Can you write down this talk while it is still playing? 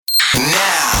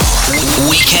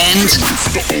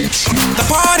weekend. The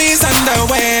party's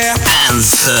underway.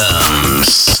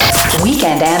 Anthems.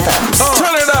 Weekend Anthems.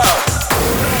 Turn it up.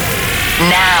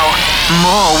 Now,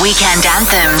 more Weekend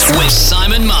Anthems With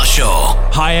Simon Marshall.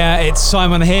 Hiya, it's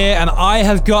Simon here, and I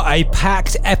have got a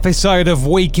packed episode of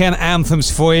Weekend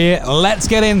Anthems for you. Let's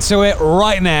get into it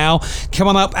right now.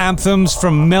 Coming up, anthems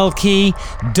from Milky,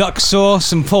 Duck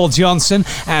Sauce and Paul Johnson,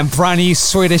 and brand new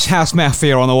Swedish House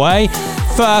Mafia on the way.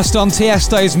 First on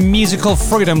Tiesto's Musical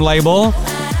Freedom label,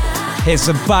 here's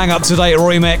a bang up-to-date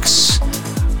remix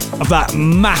of that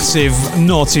massive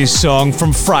naughty song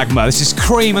from Fragma. This is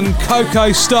Kream and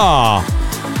Coco Star.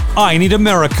 I Need a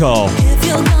Miracle. If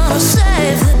you're gonna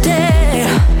save the day,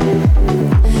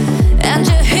 and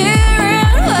you're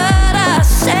hearing what I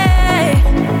say,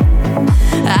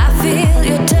 I feel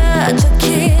your touch, your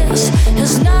kiss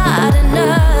is not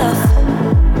enough.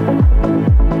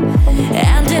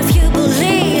 And if you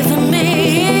believe in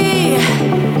me,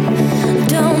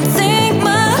 don't think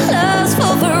my love's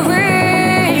for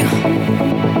free.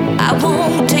 I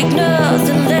won't take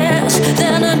nothing less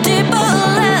than a deeper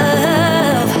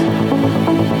love.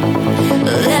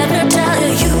 Let me tell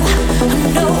you,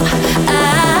 no, I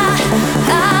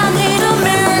need a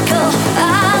miracle. I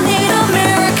need a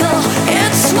miracle.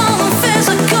 It's more than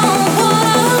physical. What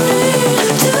I need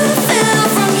to feel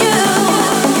from you.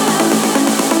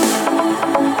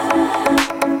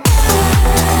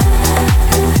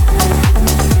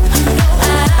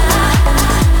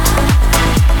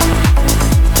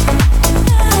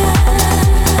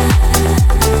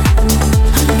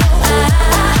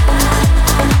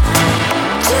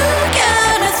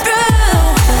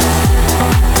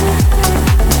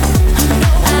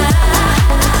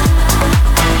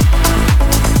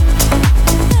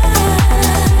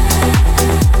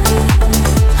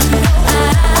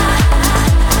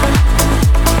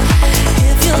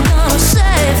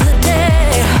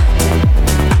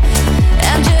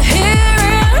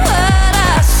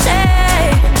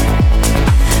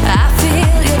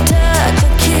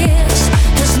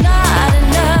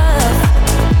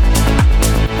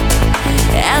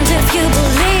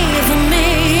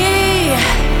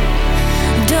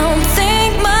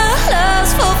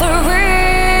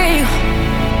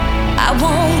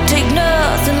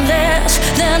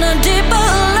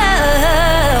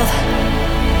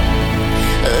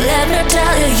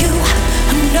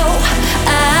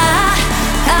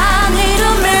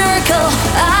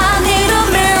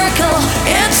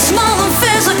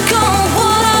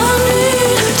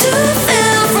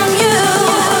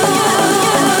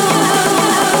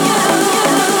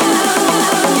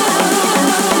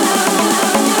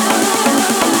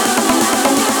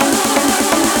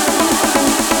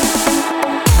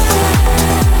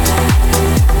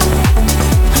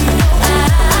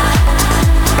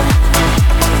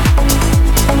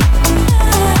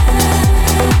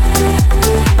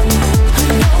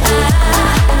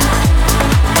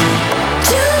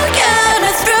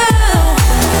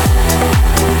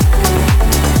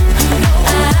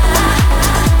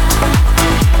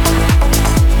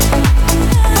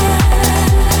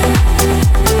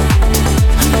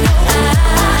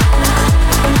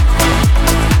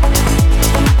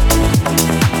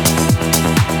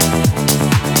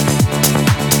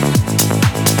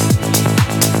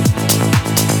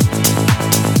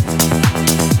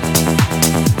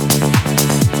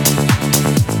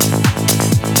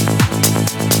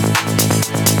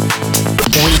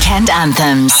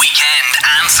 Anthems. Weekend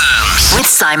Anthems. With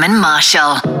Simon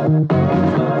Marshall.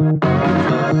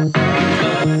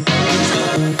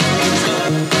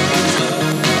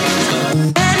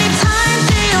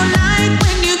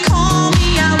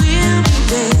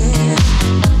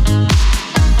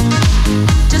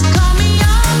 Just call me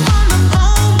up on the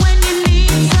phone when you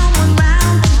need someone.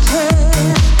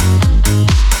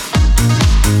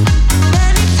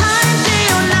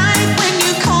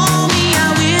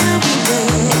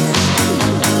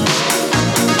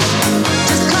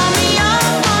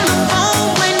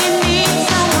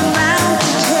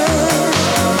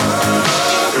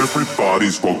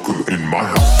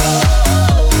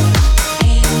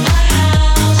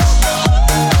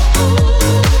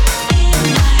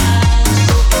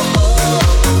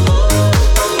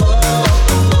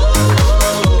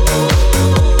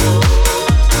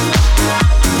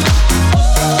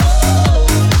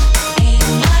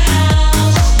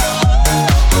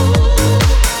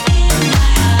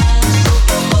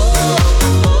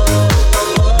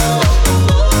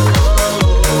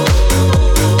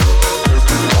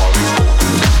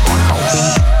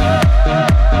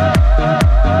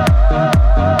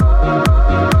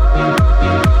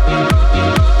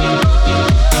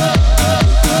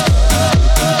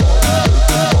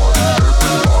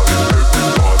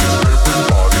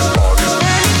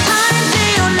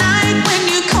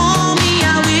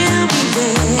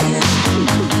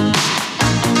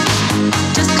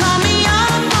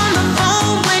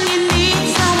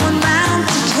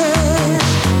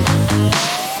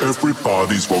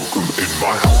 Everybody's welcome in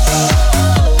my house.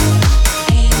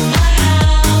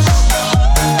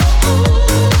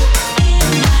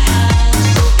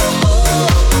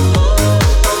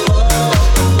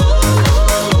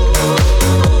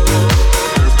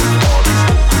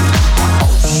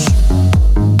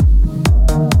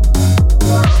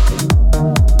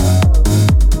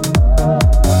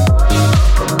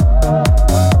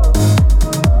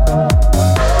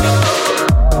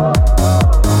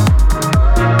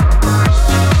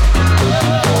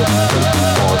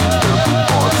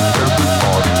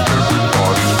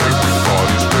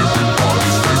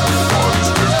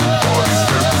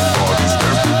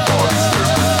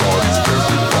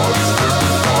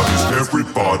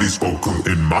 Everybody's welcome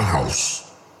in my house.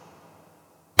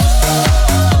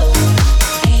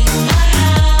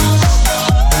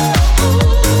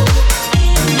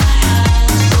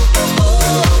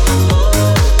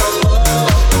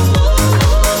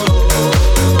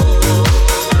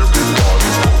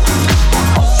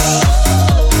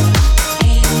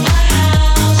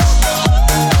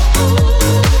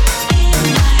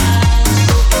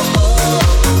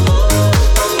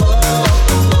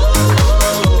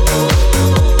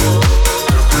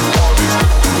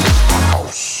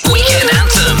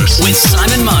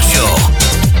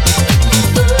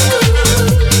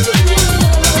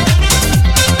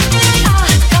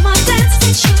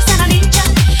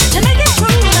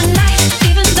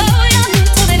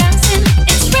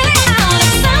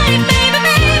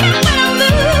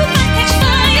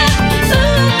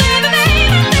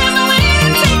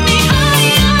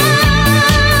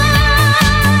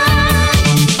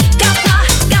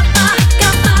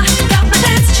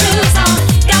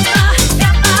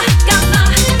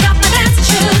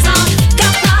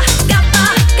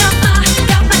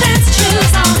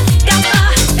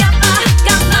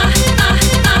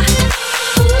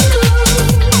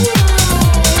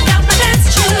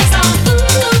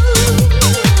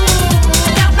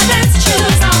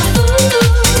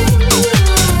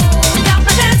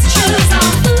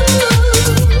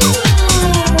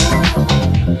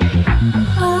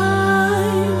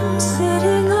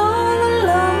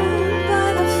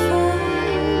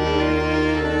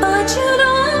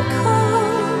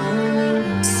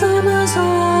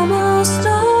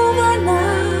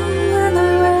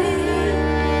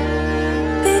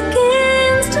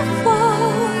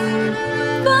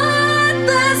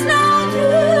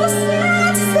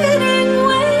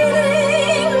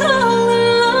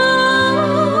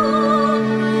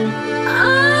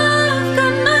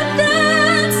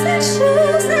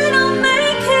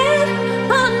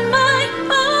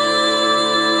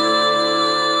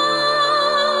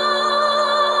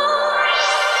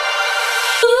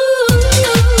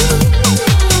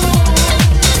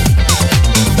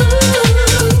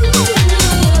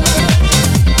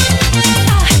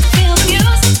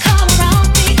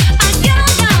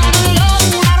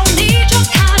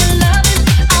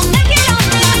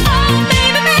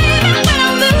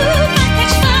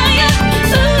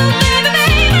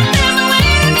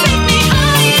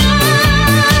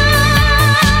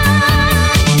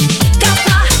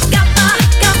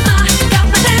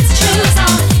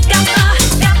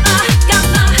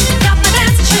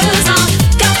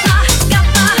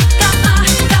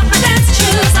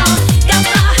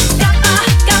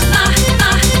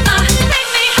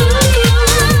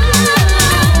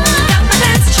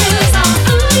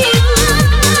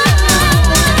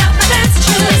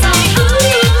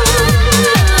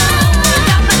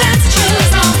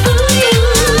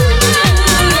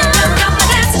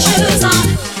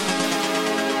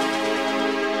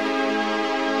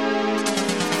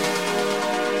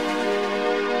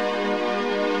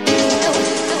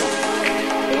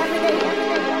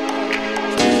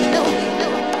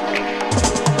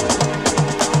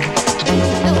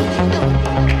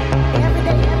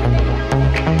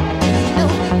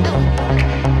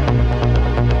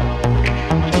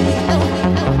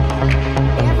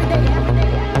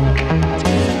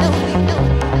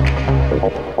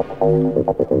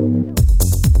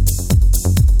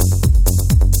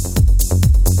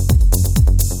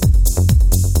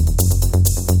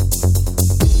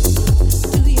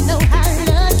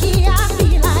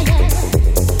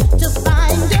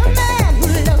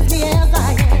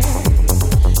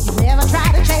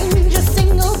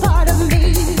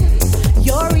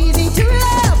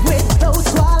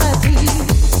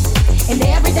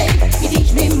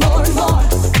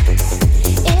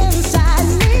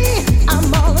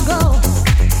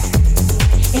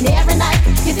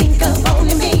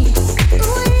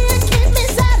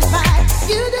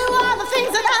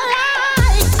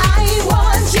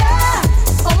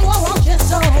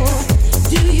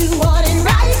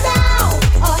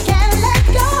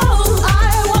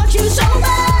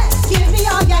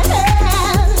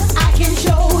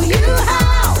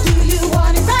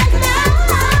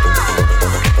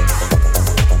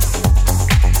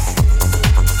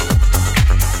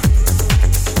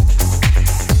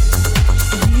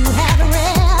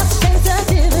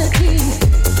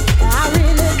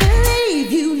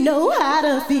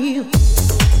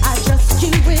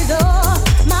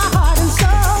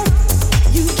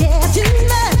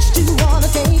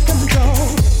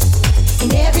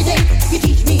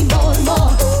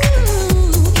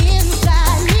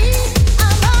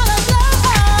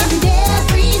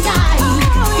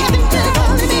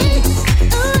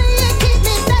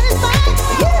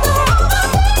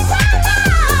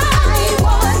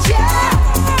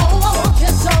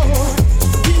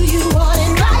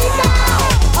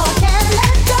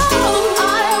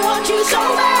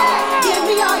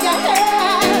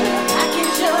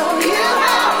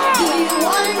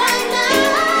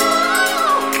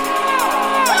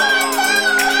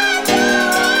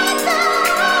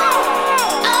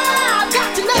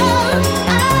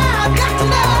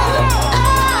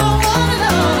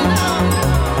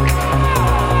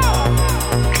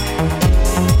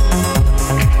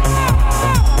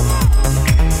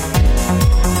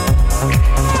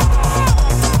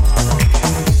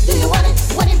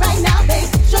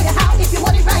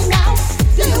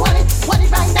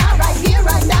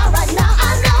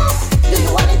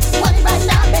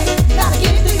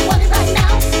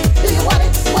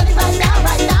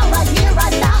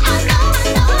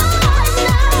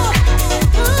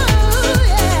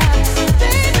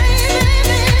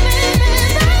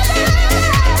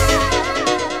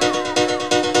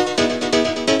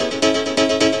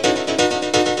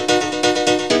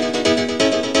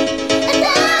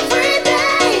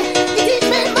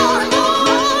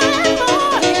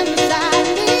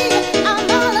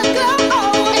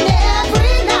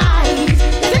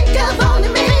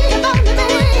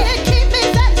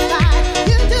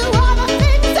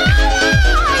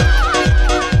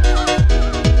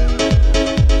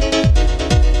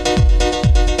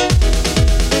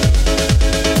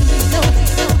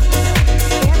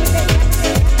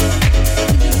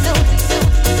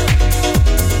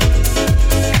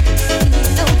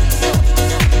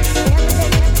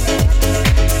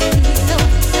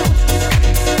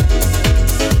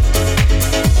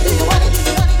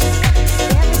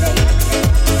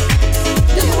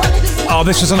 Oh,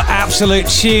 this was an absolute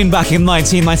tune back in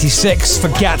 1996 for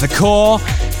Gat Decor.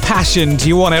 Passion, Do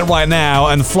You Want It Right Now,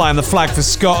 and Flying the Flag for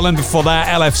Scotland. Before that,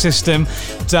 LF System,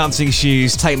 Dancing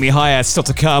Shoes, Take Me Higher, still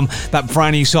to come. That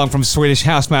brand new song from Swedish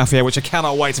House Mafia, which I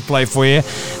cannot wait to play for you.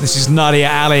 This is Nadia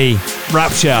Ali,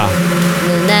 Rapture.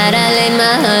 The night I laid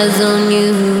my eyes on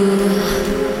you,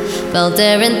 felt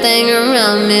everything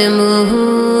around me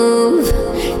move.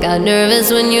 Got nervous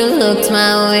when you looked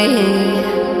my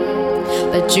way,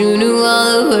 but you knew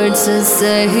all the words to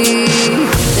say.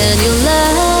 Then you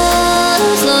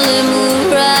love slowly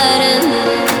moved right in.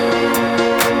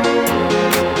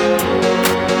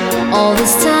 All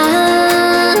this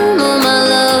time, oh my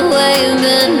love, where you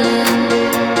been?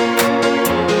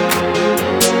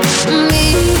 Me,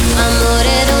 amore,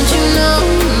 don't you know?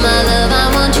 My love, I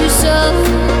want you so.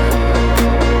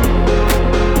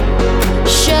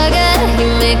 Sugar, you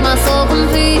make my soul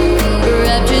complete.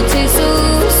 Rapture tastes so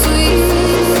sweet.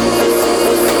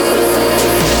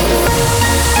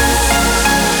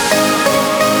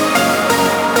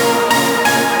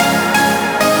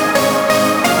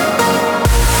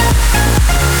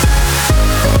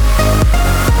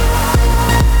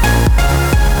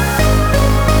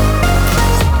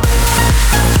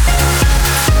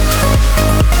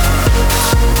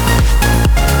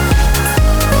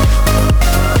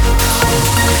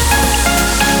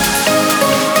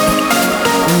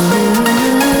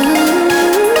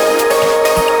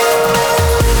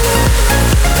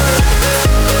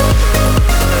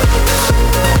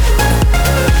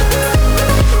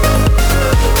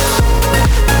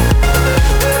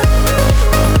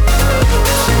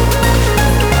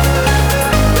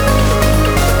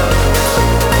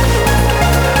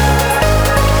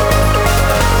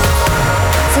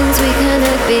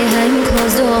 Behind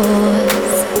closed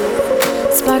doors,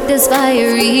 spark this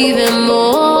fire even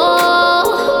more.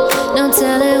 No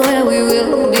telling where we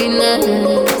will be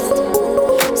next.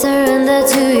 Surrender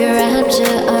to your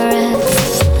rapture,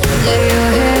 arrest. Let your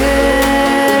hair,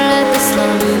 let the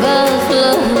slumber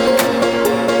flow.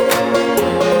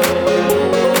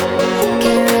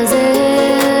 Can't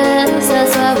resist,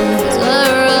 that's why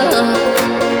we're wrong.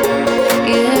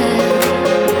 Yeah.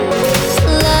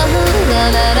 La la la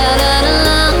la la.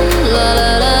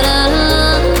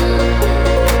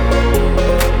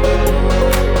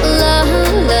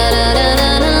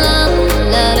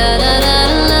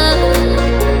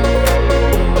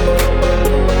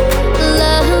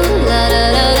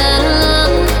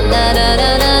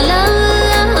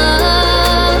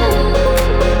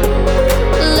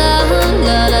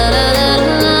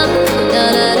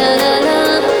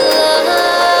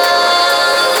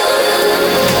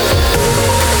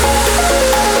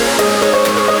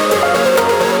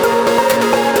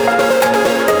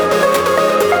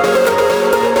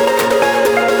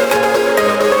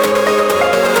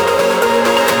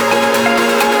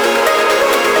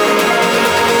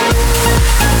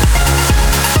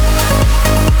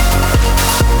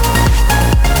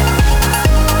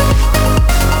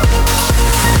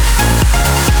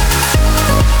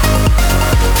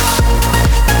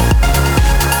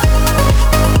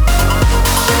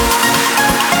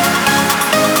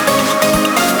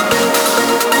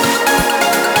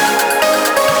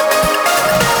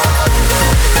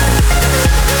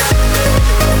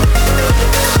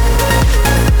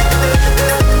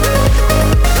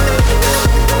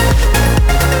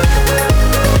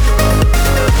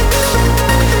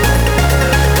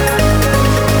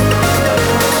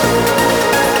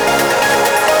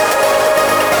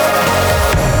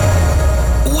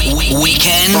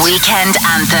 Weekend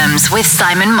Anthems with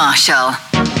Simon Marshall.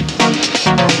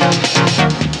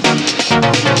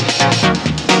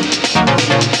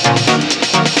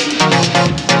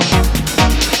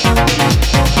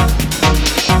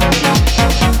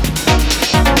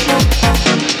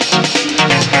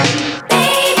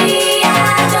 Baby, I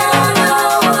don't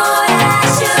know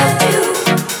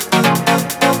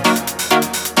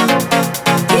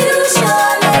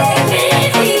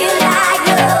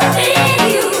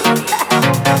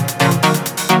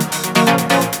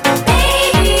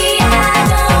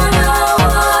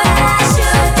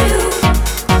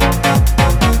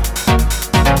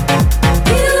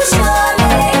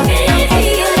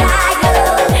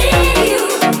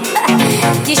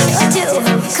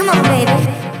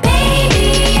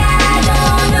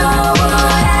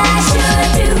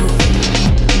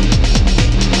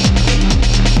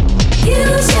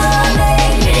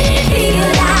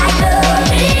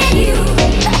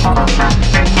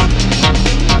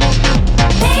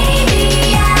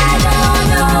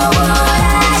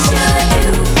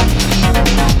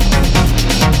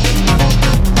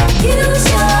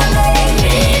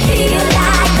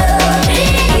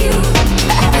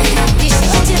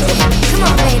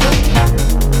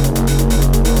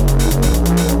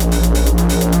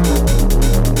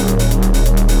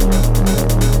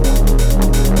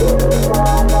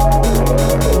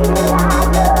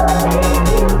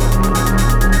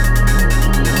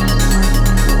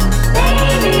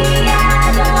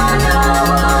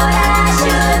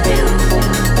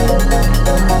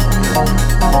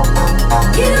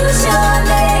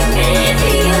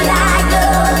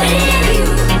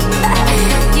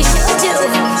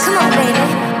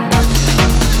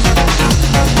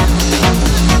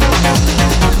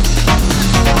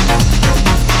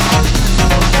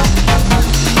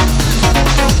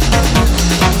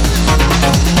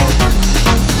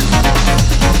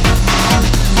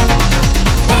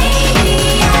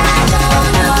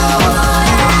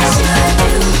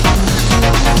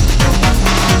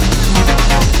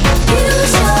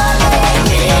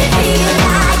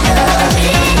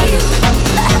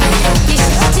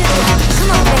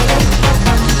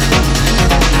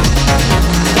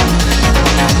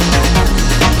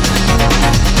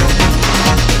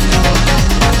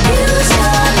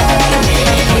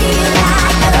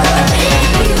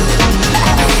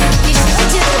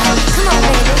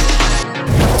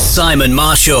Simon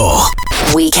Marshall.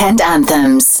 Weekend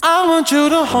Anthems. I want you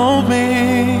to hold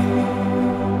me.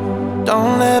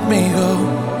 Don't let me go.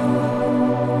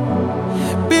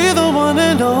 Be the one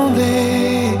and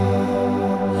only.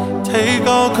 Take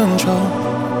all control.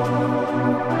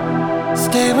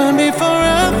 Stay with me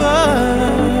forever.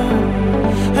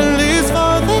 At least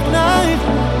for the night.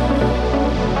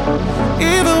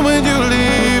 Even when you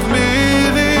leave me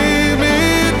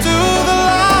to the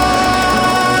light.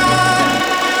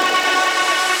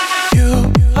 You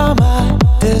are my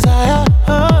desire,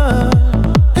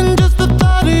 and just the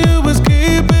thought of you is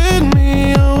keeping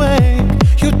me awake.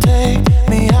 You take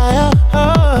me higher,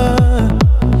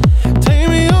 take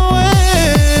me away.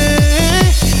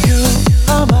 You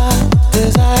are my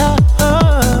desire,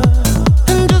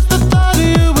 and just the thought of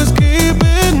you is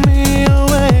keeping me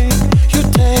awake. You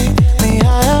take me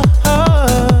higher,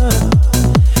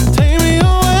 take me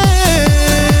away.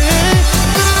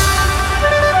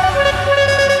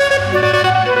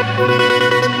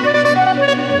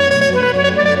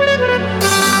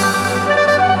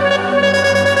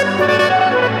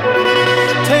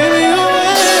 Take me away.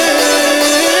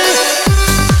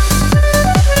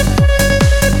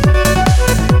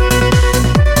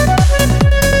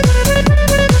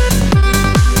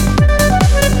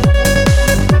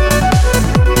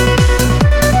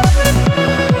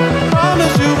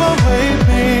 Promise you won't wake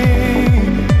me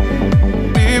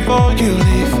before you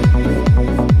leave.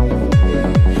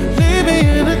 Leave me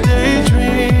in a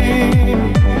daydream,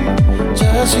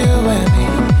 just you and me.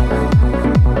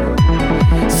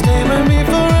 Stay with me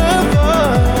forever,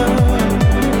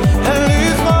 at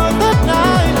least for the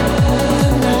night.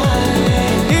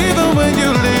 Even when you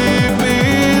leave me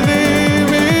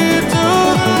to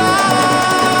the light.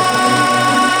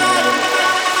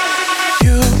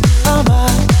 You are my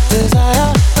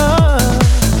desire,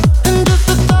 and just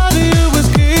the thought of you is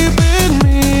keeping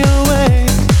me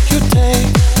awake. You take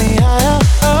me higher,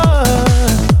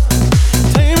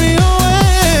 take me away.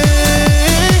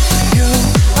 You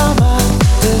are my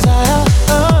desire,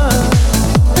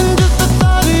 and just the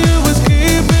thought of you is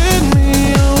keeping me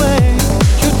awake.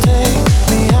 You take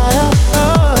me higher,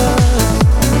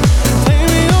 take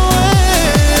me away.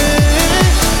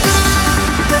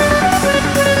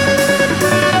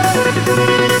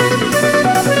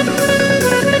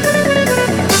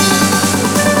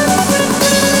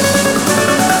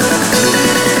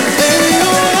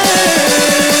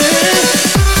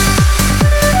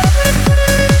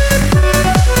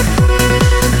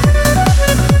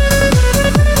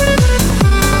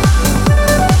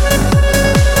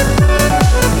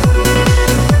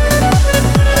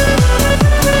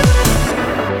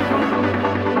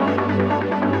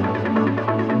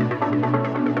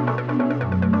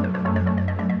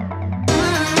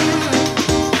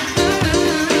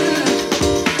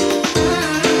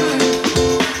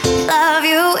 Love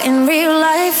you in real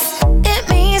life, it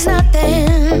means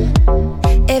nothing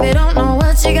if you don't know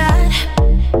what you got.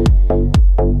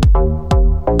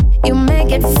 You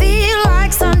make it feel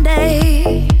like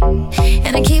Sunday,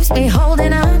 and it keeps me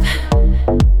holding up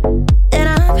and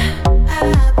up.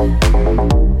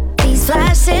 These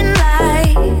flashing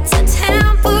lights are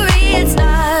temporary, it's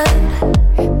not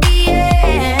the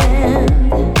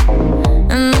end.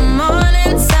 In the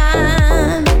morning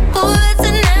time, what's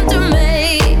an end to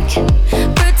make?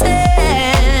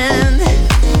 Pretend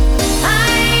I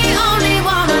only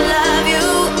wanna love you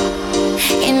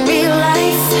in real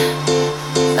life.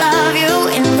 Love you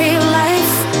in real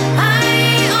life. I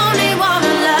only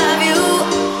wanna love you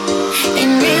in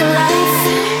real life.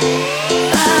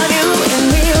 Love you in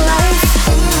real life.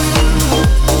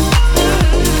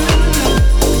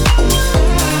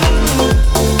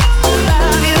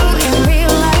 Love you in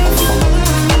real life.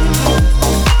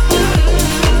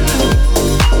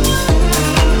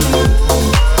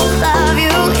 Love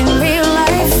you in real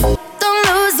life. Don't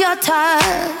lose your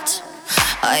touch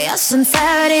or your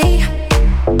sincerity.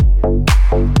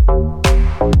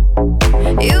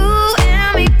 You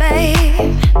and me,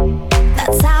 babe,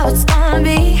 that's how it's gonna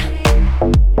be.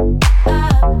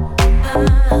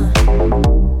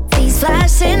 These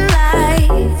flashing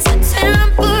lights are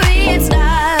temporary, it's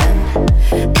not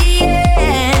the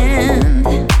end.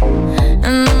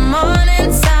 In the morning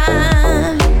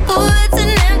time, what's an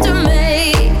end to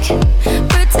make?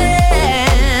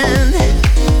 Pretend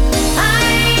I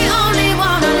only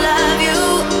wanna love you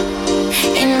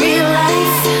in real life.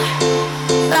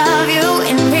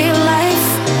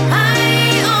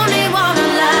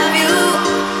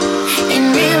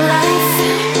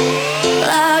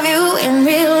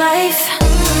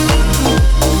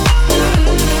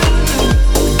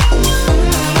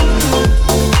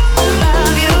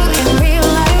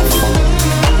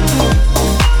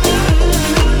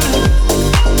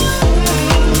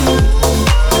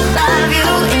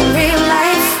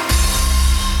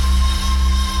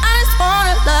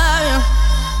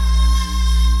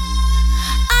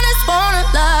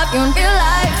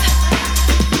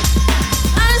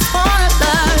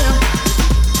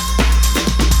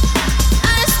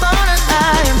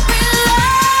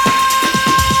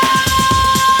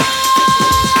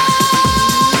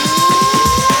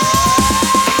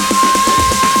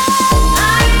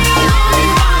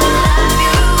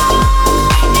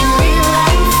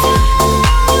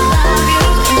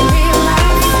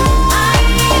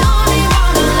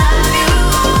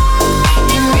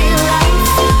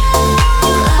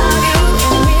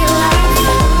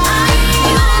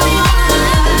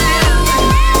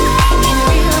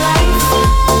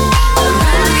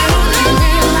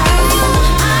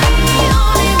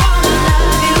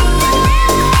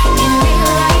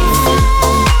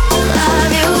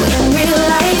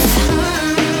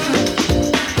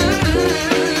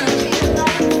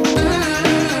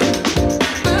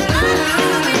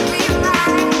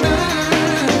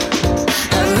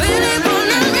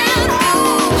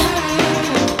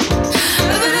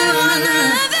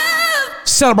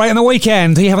 Celebrating the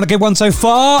weekend. Are you having a good one so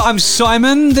far? I'm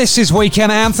Simon. This is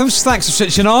Weekend Anthems. Thanks for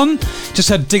switching on. Just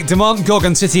heard Dick Dumont,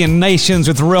 Gorgon City and Nations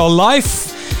with Real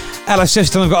Life. Ella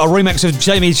System, I've got a remix of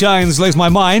Jamie Jones' Lose My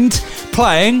Mind,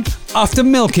 playing after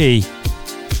Milky.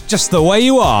 Just the way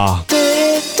you are.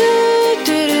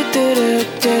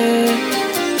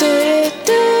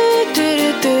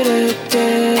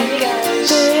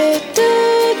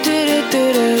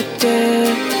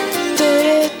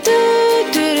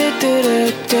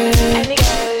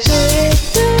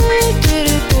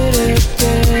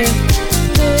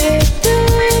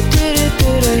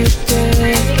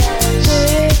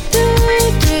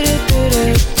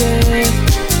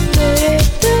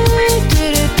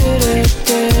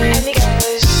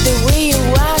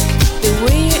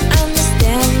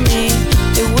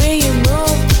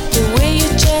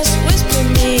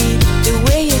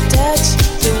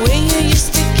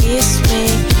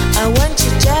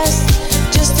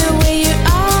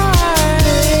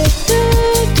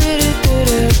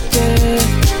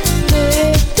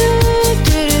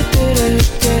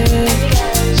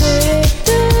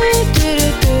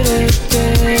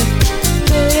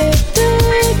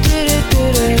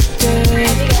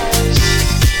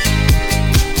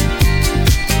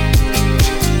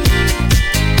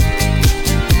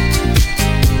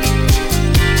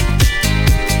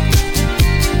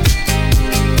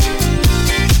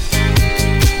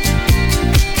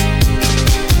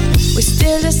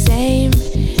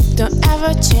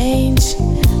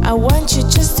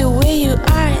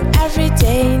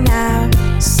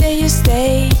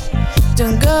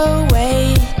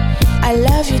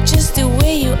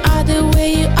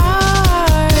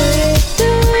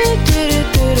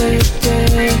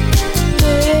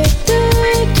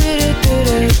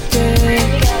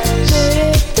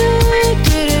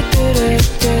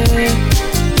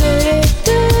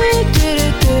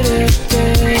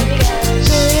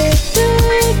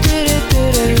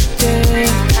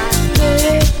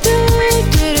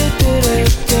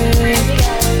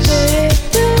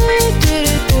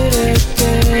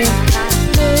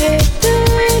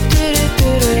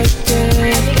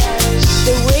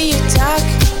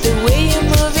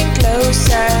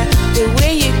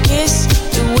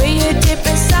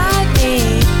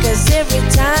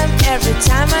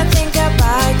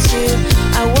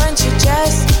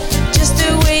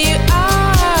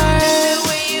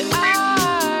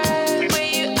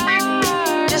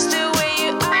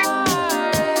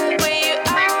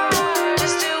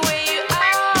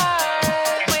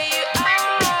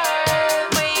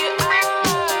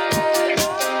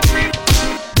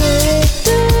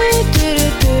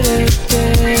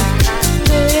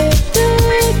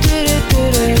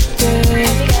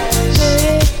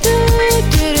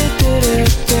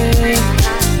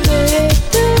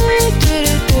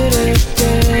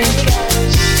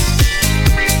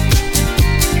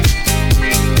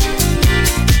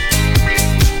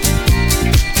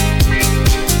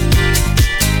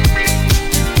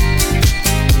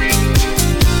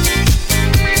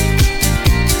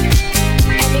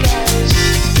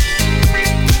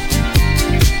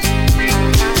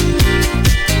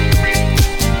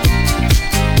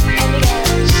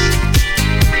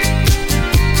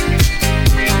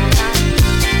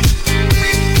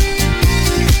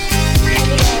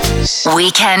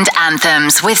 Weekend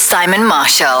Anthems with Simon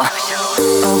Marshall.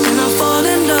 Oh, can I fall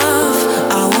in love?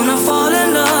 I wanna fall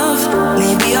in love.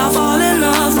 Maybe I'll fall in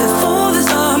love before the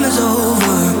summer's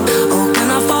over. Oh,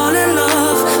 can I fall in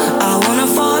love? I wanna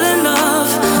fall in love.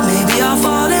 Maybe I'll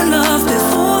fall in love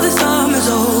before the summer's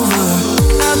over.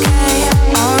 Okay,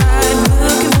 alright,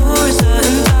 looking for a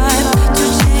certain vibe to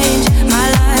change my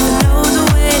life. Knows a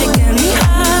way to get me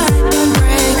high. Don't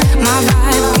break my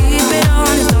vibe, keep it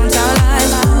honest, don't tell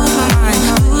lies. Lose my mind,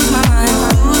 lose my mind,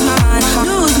 lose my mind,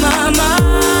 lose my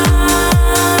mind.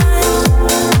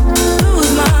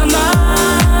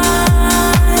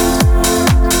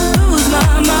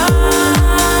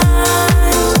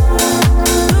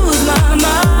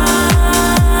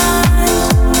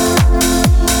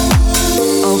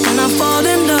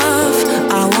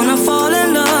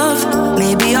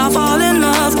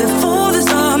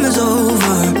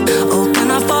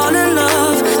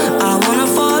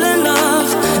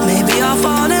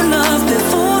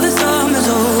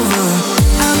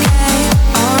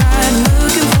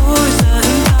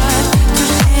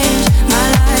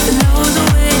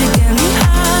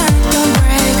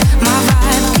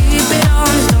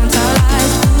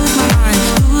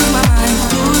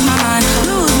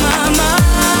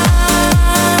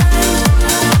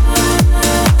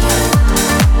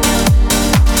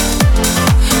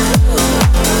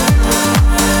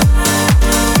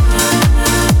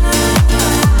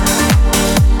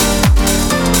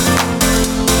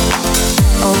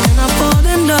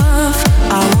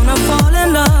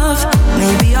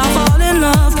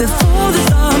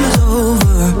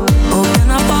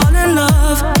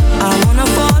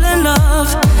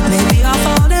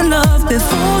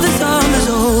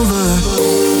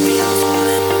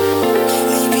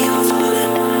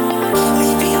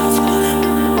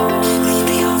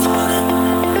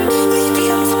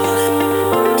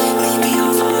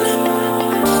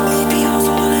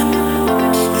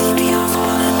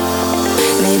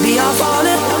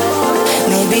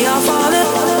 Maybe I'll fall it.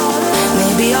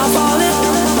 Maybe I'll fall it.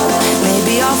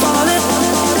 Maybe I'll fall it.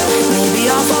 Maybe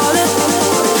I'll fall it.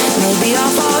 Maybe I'll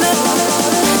fall it.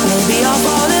 Maybe I'll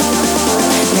fall it.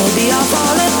 Maybe I'll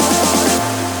fall it.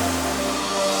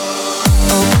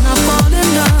 Oh, when I fall in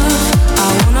love, I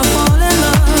wanna fall in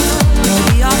love.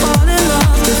 Maybe I'll fall in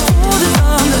love before the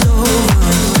summer's over.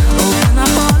 Oh, when I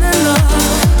fall in love,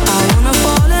 I wanna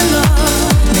fall in love.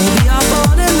 Maybe I'll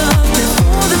fall in love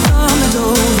before the summer's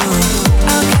over.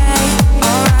 Okay,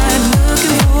 alright,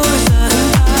 looking for a certain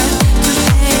type to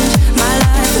change my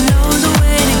life and knows a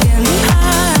way to get me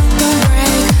high. Don't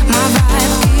break my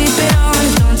vibe, keep it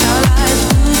honest, don't tell lies.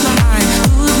 Lose my mind,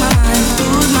 lose my mind,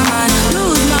 lose my mind,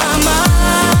 lose my mind.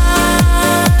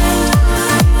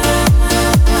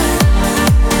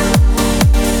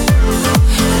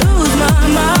 Lose my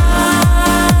mind.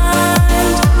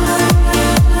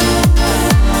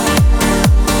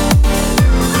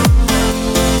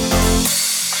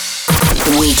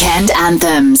 Weekend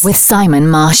Anthems with Simon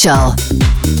Marshall.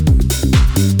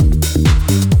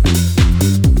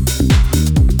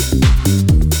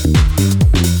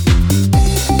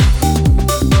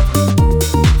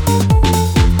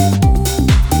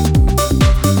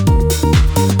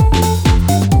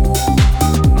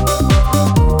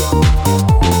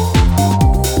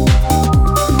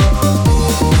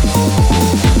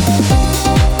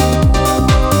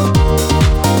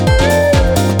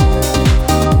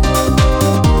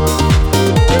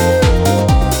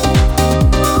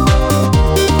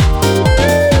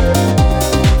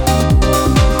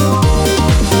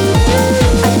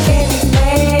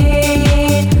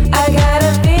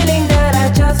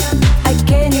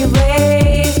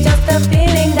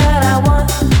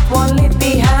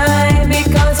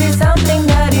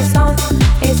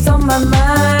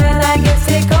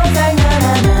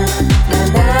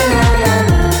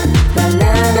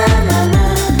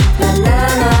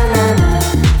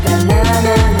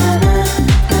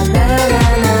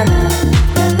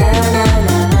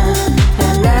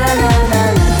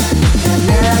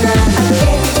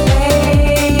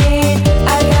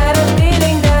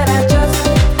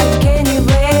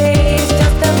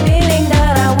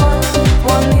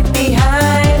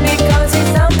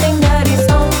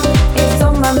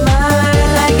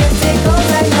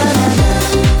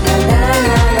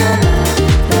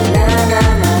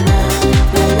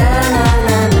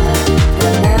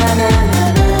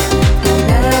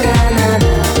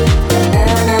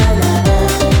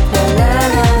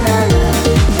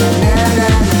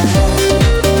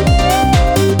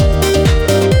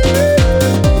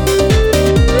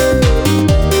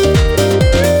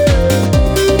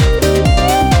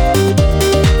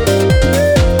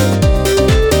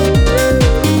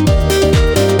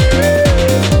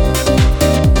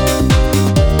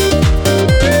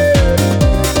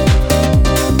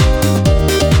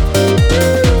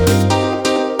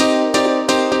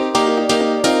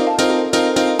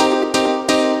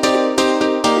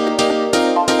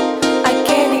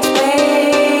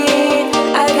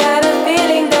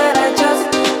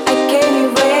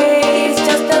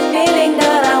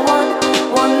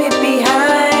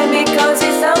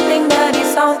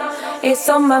 It's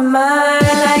on my mind.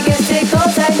 I guess it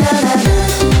goes like na na na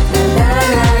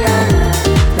na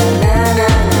na na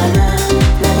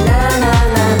na na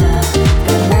na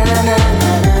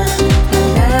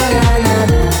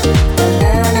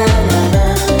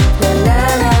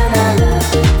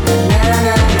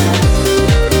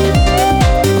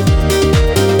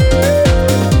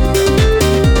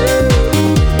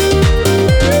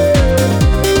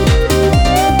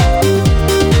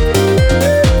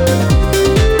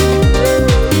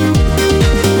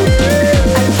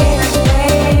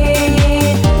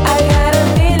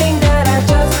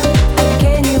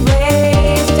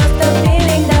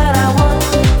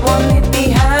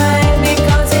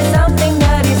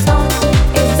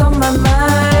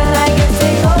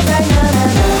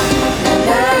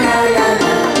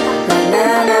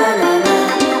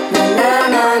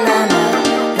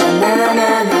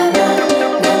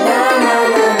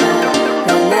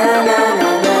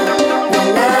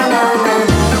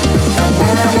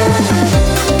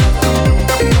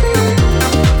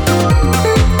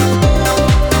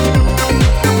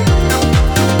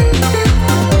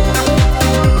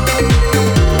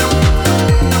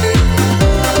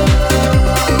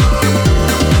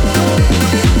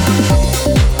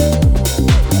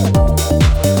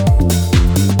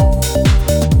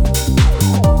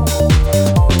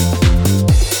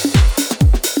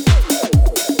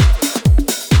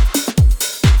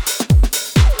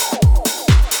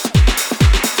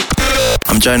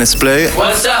Jonas Blue.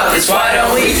 What's up? It's Why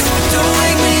Don't We? Don't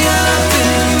wake me up in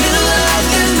the middle of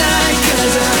the night,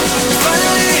 'cause I'm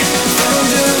finally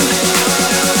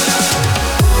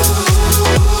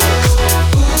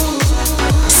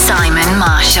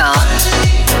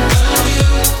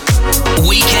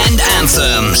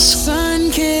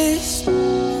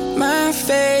my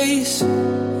face,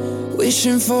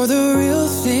 wishing for the real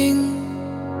thing.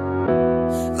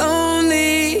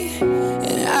 Lonely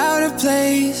and out of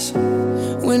place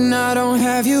when I don't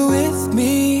have you with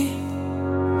me.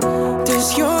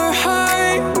 Does your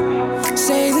heart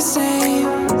say the same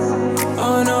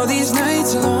on all these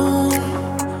nights alone?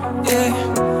 Yeah.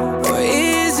 Or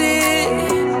is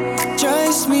it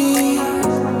just me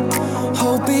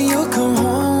hoping you'll come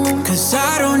home? 'Cause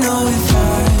I don't know if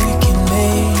I can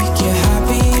make you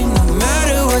happy. No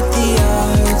matter what the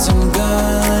odds, I'm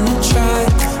gonna try.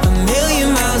 A million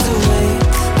miles away,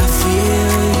 I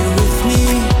feel you with me.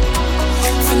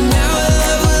 For now, our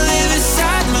love will live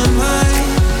inside my mind.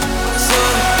 So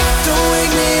don't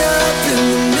wake me up in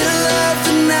the middle of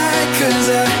the night, 'cause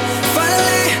I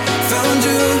finally found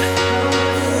you.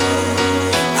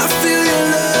 I feel your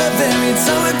love every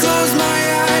time I close my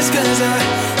eyes, 'cause I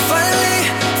finally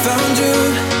found you.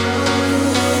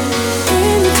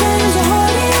 When the times are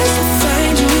hardest, I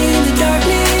find you in the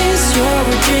darkness. You're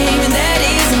a dream and that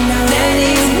is enough. That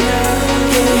is enough.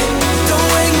 Yeah. Don't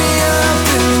wake me up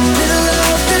in the middle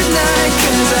of the night,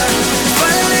 'cause I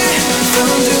finally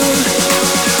found you.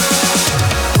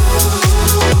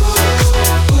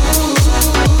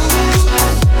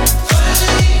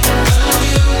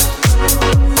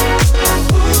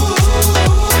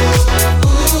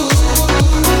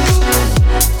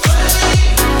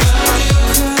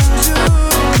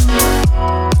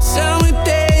 Summer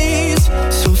days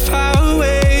so far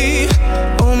away,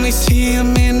 only see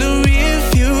 'em in the rear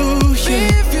view.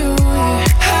 Yeah.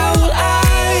 How will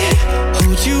I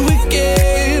hold you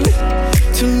again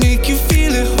to make you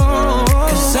feel at home?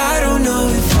 'Cause I don't know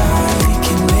if I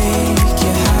can make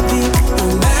you happy. No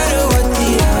matter what the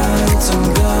odds, I'm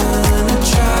gonna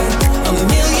try. A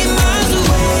million miles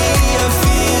away, I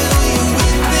feel you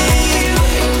with me.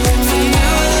 For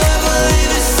now, our love will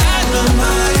live inside my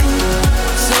mind.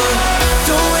 So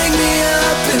don't wake me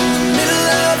up in the middle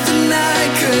of the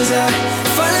night, 'cause I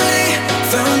finally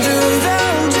found you.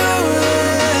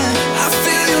 I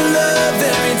feel your love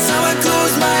every time I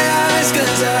close my eyes,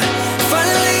 'cause I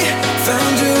finally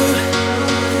found you.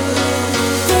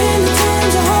 When the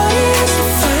times are hardest, I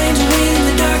find you in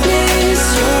the darkness.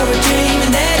 You're a dream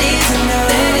and that is enough.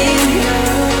 That is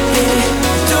enough. Yeah.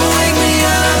 Don't wake me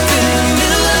up in the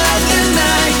middle of the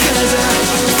night, 'cause I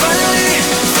finally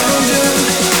found you.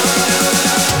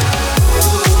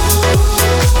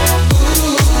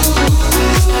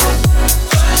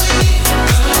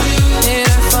 Yeah,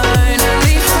 I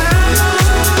finally found you.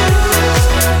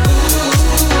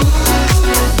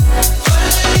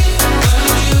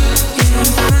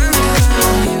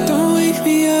 Don't wake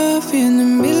me up in the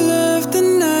middle of the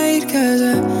night, 'cause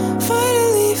I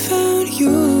finally found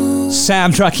you.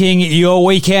 Soundtracking your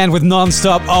weekend with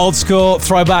non-stop old school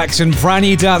throwbacks and brand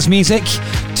new dance music.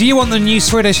 Do you want the new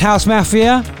Swedish House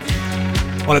Mafia?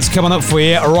 Well, it's coming up for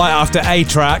you right after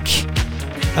A-Track.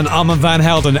 And Armand Van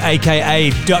Helden,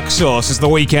 aka Duck Sauce, as the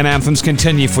weekend anthems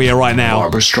continue for you right now.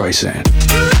 Barbara Streisand.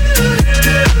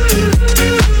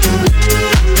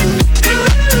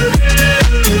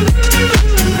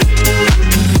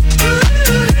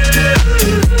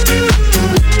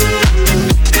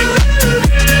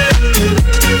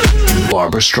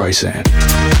 Barbara Streisand.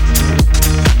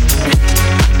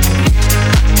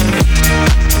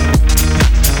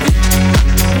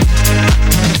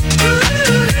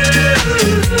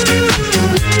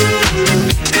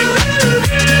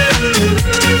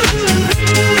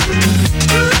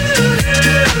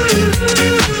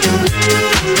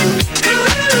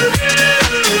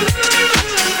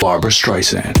 Barbara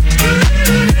Streisand.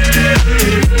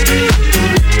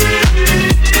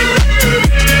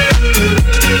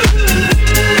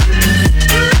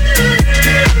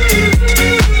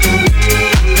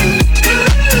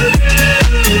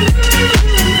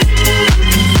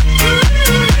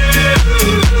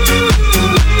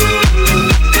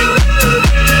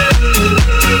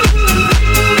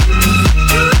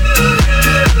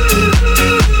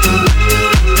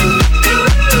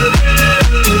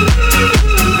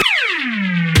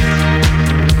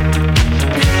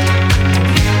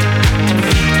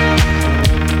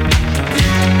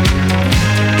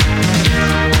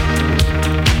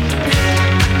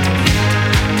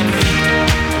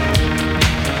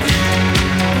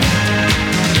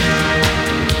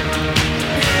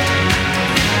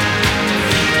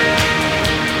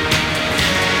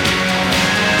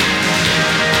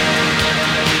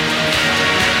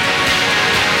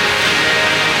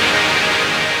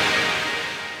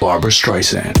 Barbara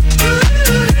Streisand.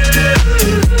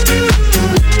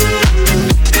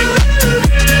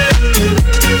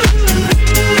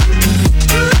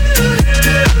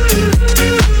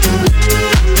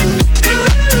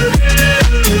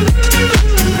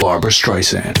 Barbara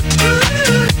Streisand.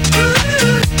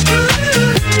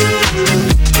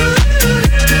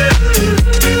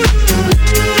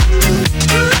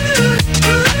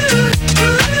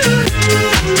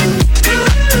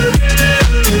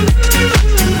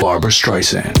 Barbara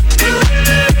Streisand.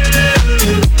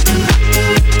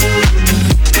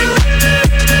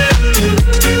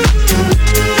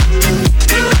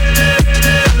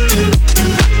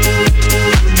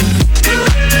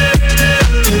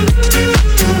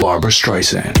 Barbara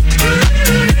Streisand.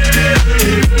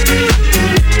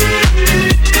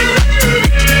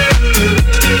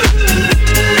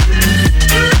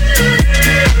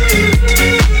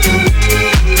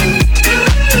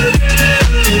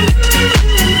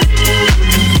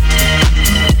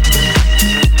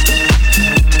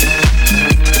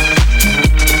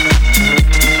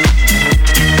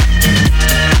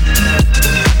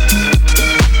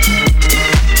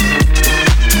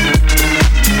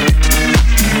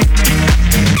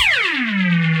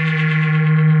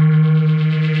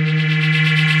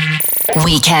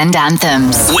 Weekend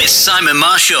Anthems with Simon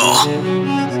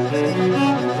Marshall.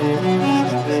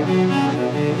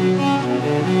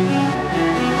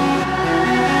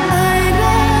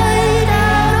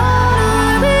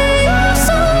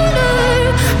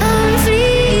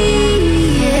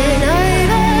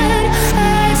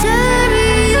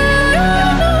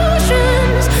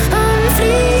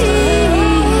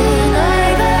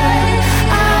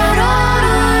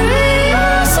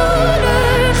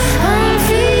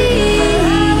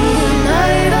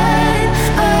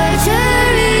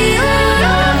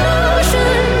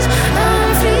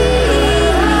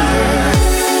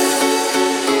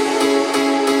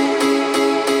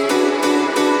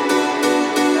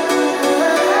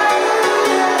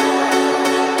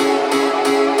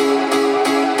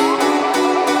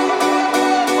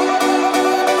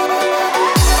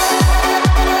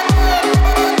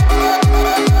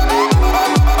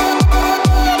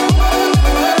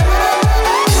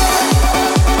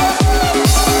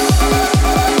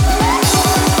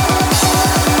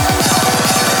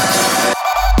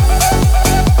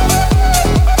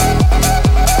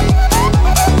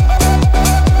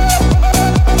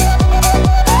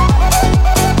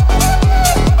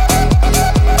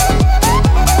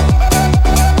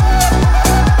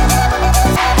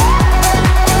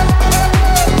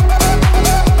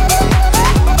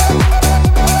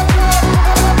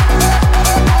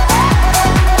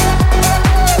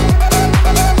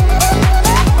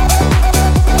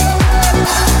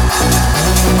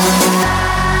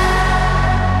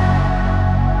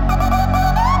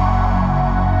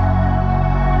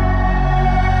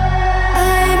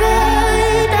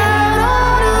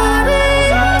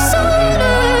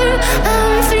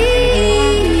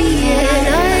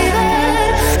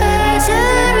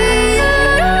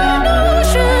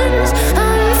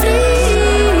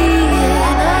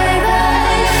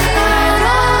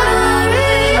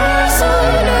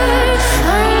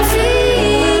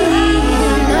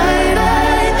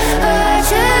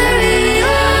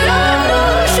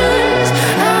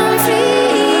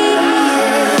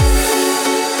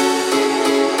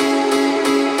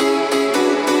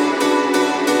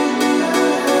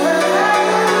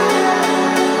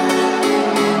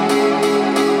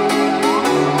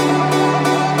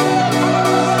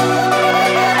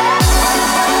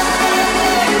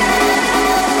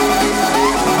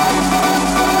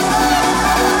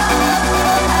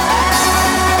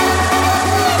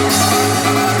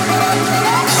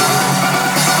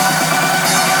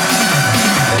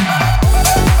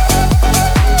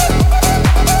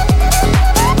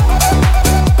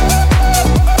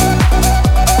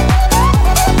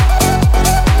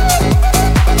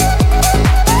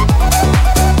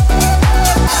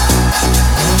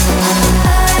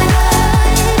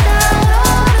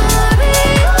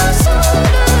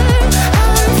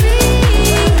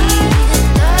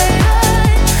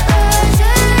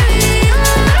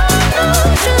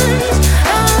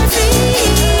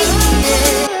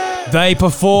 They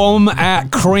perform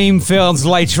at Creamfields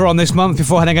later on this month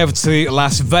before heading over to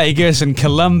Las Vegas and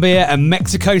Colombia and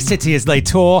Mexico City as they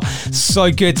tour.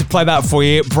 So good to play that for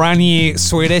you. Brand new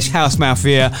Swedish house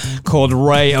mafia called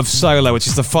Ray of Solar, which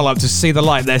is the follow-up to See the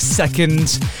Light, their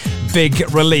second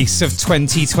big release of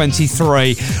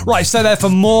 2023. Right, stay there for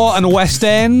more and West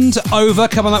End. Over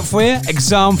coming up for you.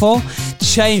 Example,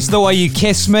 Change the Way You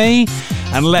Kiss Me.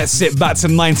 And let's sit back to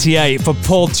 98 for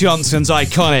Paul Johnson's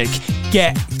iconic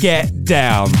Get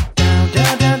Down.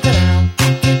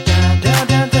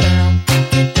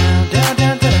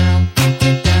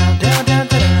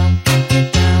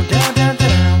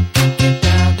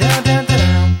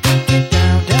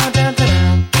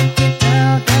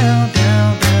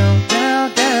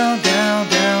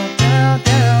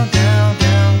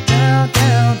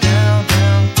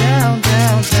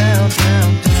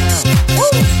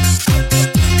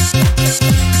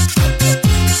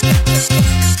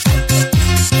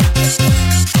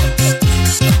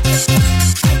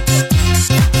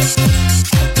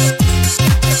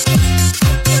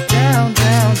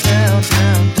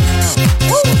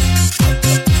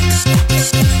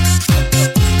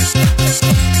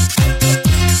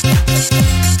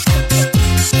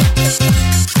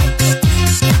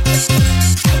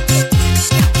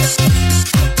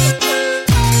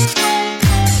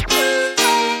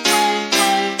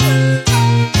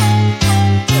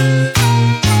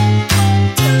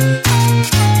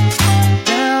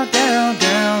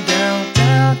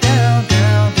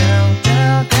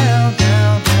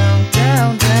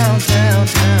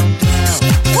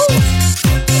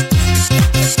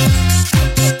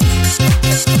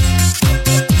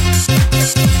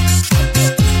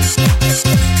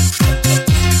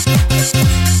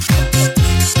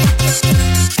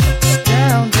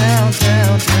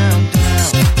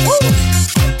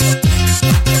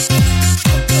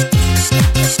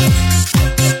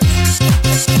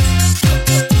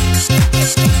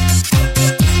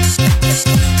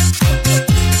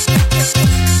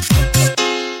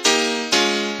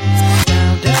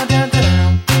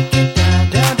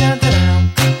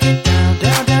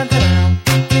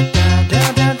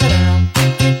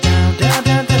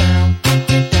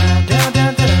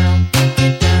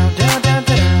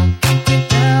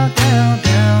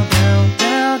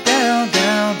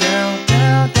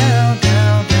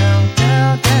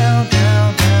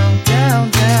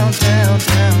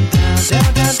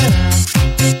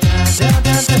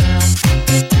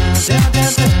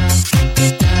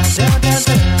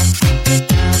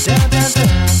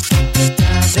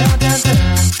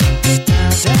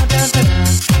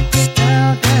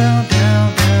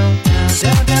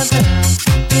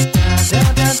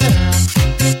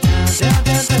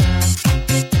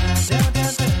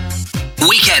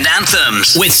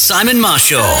 with Simon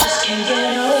Marshall. Can't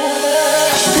get over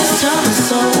this time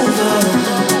it's over.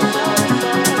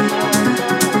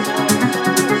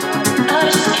 I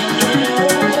just can't get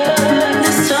over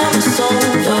this time it's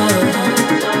over.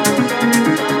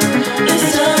 This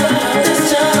time it's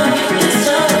over.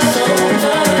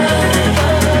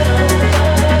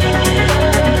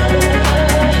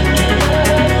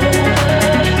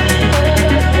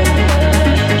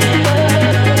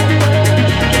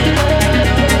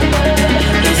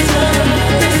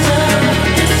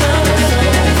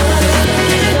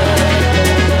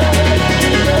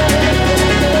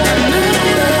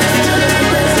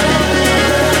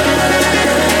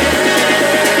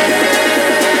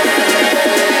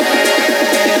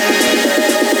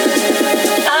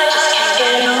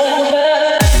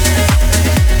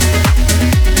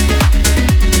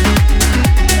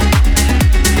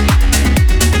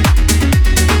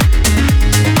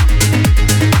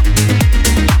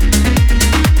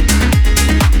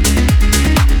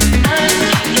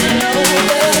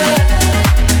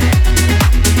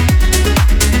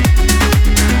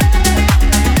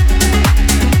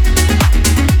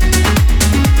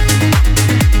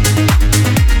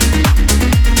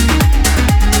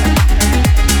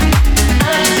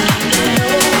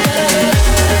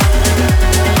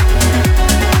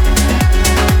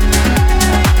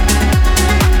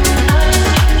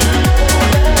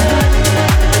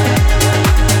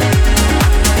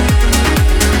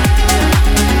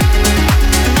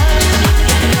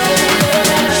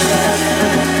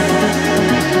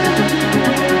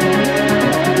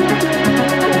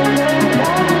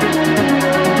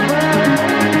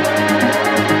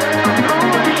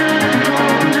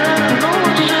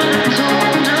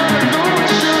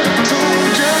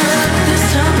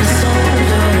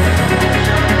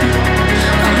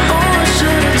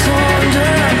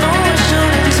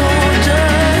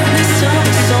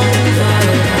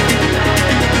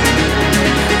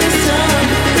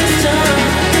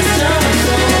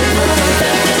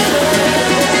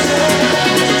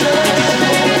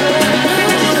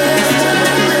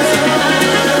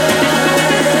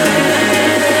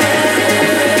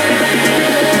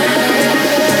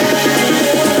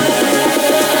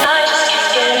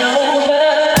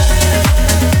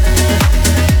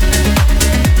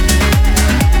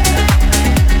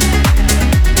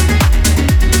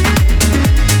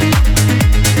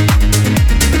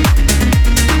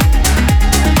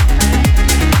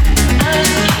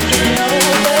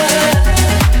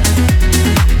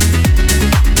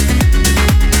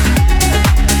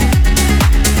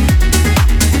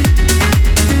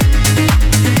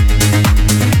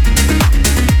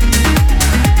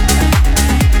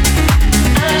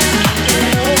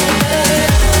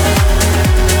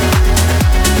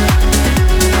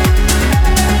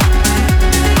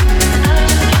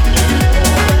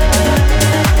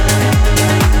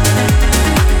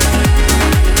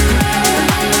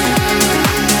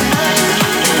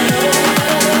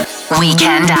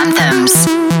 Weekend Anthems.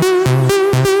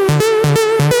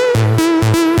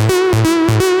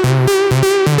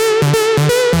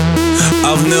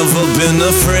 I've never been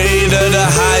afraid of the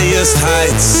highest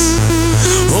heights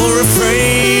or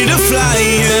afraid of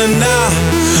flying.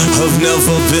 I've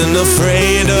never been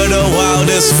afraid of the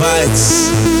wildest fights,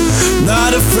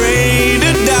 not afraid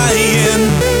of dying.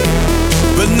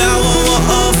 But now I'm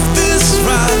off this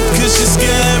ride, 'cause you're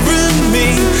scaring me,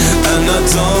 and I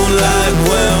don't like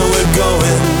where we're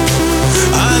going.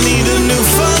 I need a new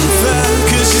fun fact,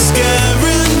 'cause you're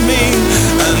scaring me,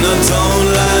 and I don't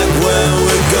like where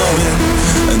we're going.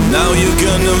 And now you're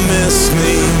gonna miss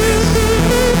me,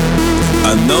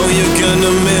 I know you're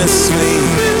gonna miss me,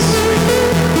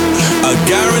 I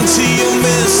guarantee you'll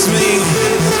miss me,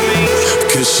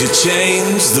 'cause you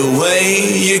changed the way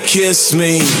you kiss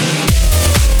me.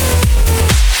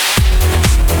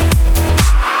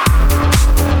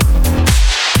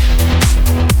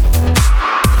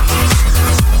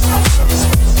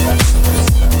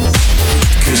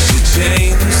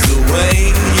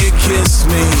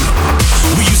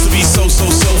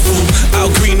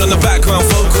 Green on the background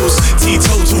vocals,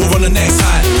 T-total, we're on the next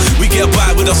high. We get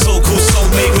by with our so-called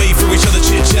soulmate, wait for each other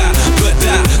chit-chat. But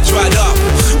that dried up,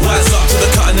 wise up to the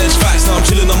cutting edge facts. Now I'm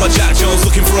chilling on my Jack Jones,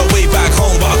 looking for a way back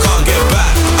home, but I can't get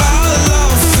back. Our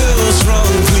love feels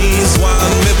wrong, please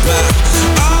wind me back.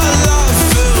 Our love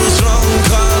feels wrong,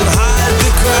 can't hide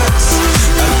the cracks.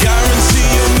 I guarantee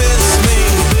you'll miss me,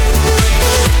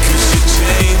 'cause you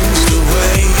changed the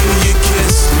way you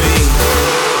kiss me.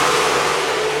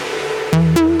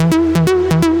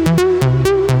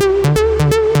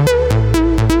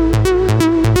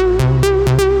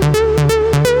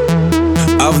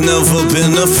 I've never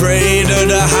been afraid of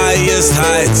the highest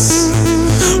heights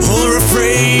or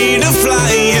afraid of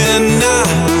flying.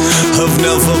 I've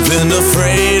never been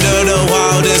afraid of the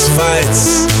wildest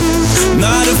fights,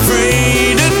 not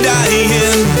afraid of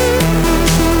dying.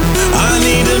 I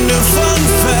need a new fun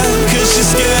fact, cause you're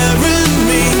scaring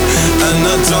me, and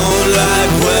I don't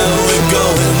like where we're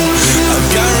going. I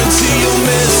guarantee you'll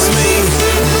miss me,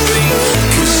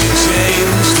 cause you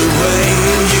changed the way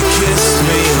you kissed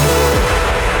me.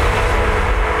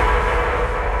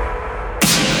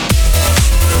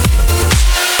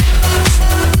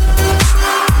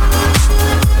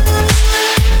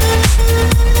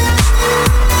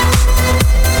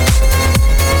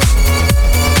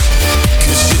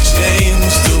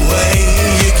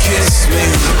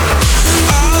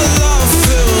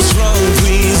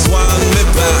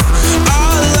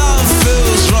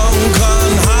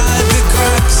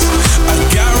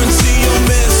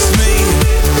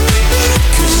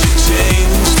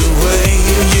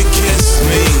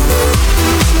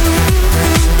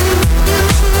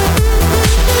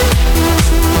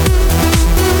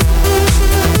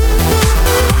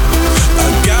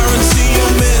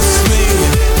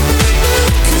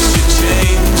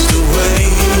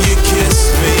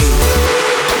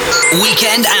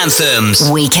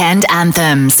 Weekend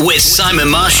Anthems with Simon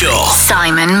Marshall.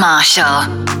 Simon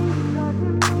Marshall.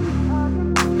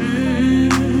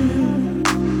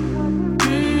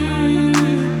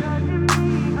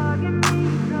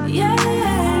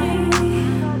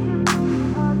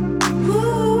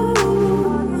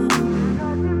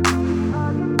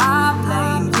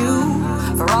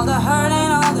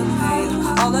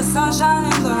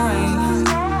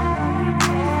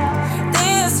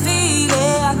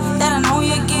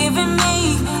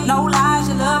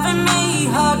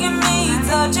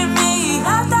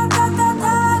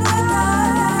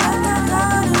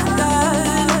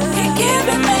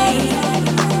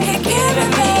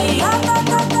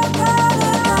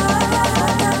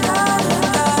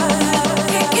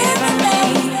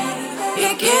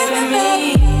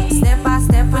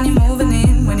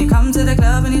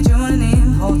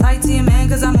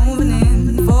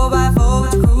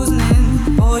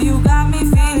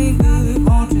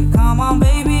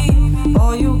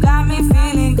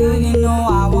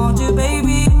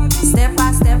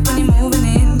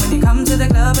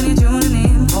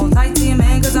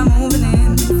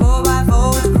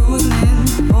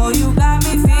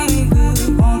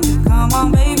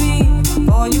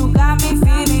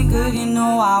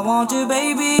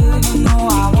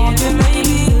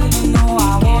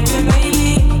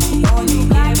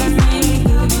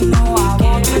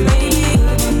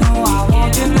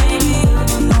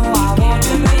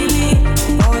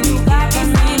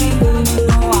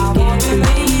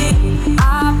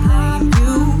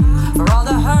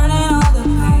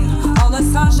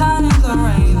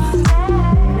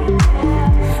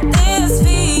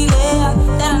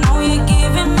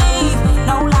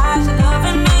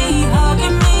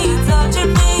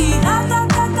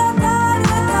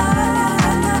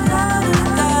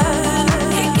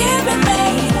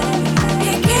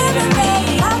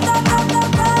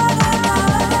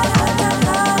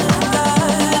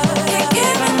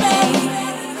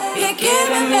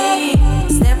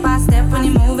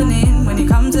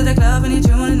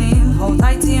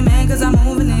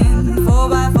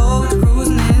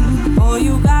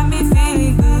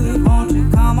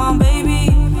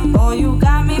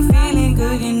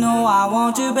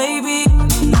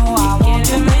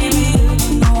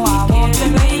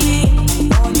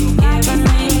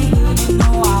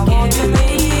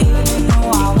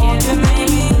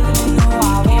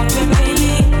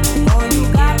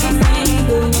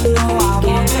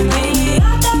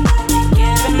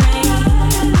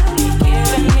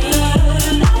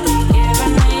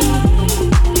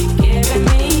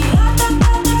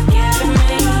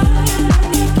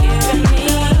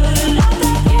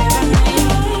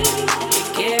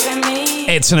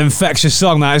 It's an infectious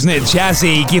song, that, isn't it?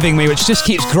 Jazzy, Giving Me, which just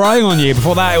keeps growing on you.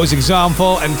 Before that, it was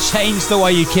Example and Change the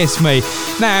Way You Kiss Me.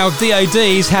 Now,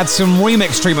 DOD's had some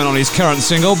remix treatment on his current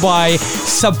single by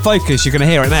Subfocus. You're going to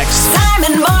hear it next.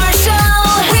 Simon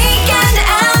Marshall, Weekend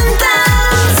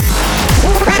Anthems.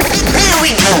 Here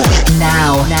we go.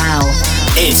 Now.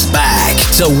 It's back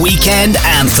to Weekend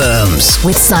Anthems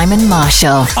with Simon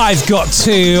Marshall. I've got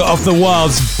two of the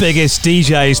world's biggest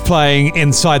DJs playing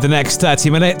inside the next 30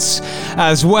 minutes,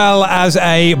 as well as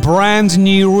a brand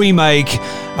new remake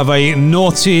of a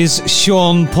noughties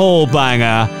Sean Paul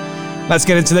banger. Let's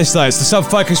get into this though. It's the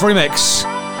Subfocus remix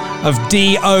of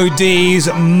DOD's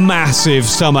massive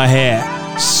summer hit,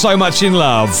 So Much in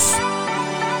Love.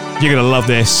 You're gonna love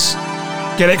this.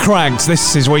 Get it cranked.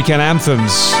 This is Weekend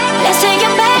Anthems. Let's take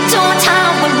it back to a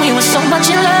time when we were so much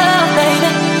in love,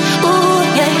 baby.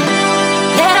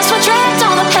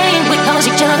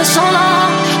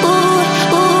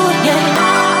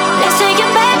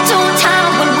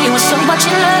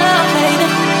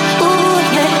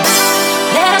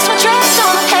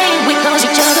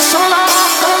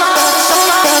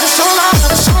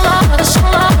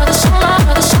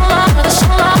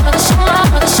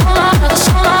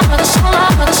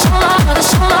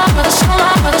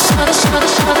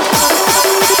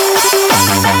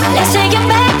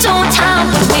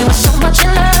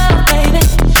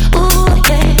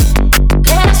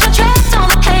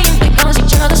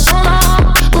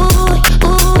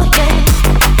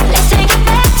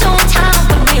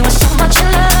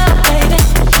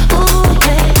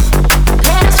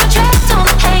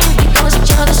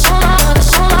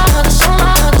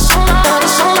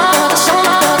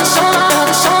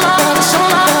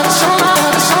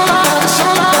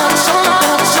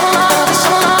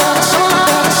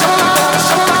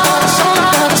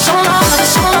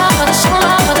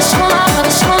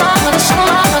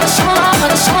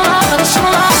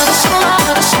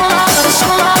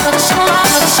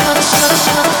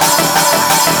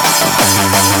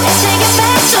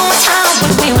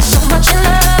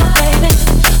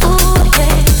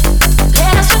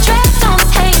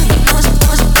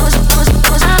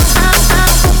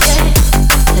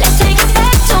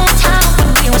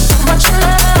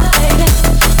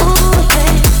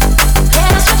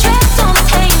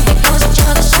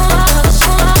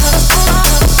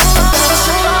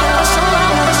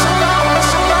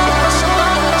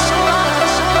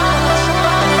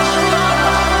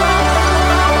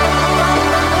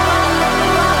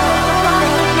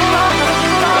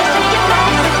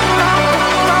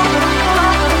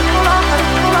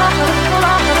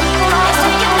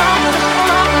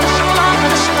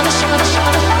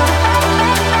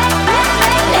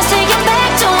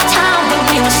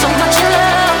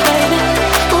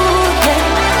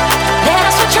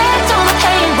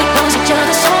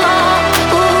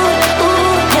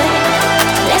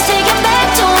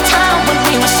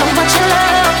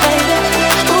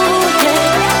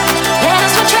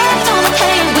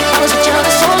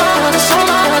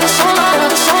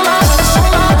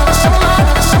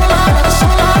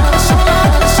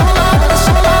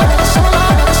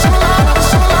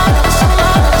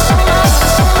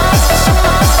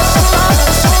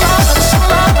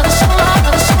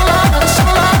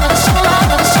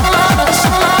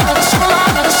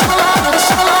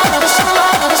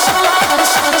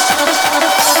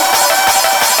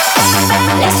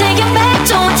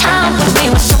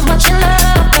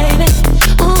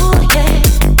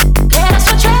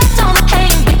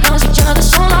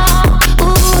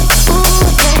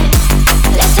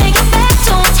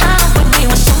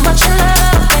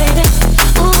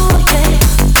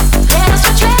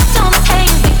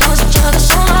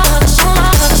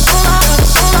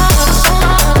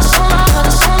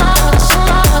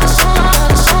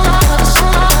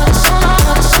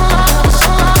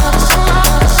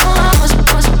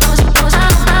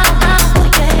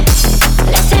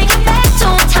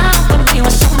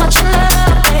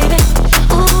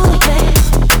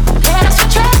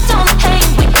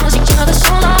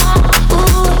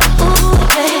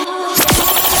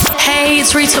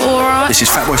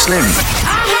 Slim.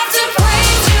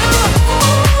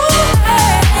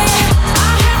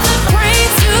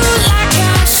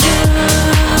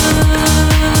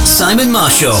 Simon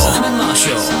Marshall.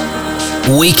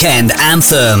 Weekend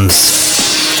Anthems.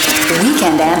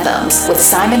 Weekend Anthems with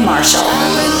Simon Marshall.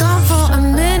 I've been gone for a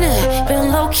minute,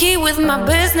 been low key with my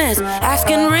business.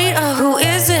 Asking Rita, who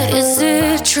is it? Is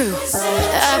it true?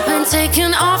 I've been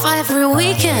taking off every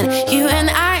weekend, you and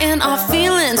I in our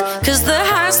feelings, cause the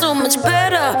high's so much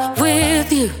better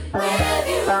with you.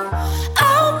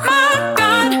 Oh my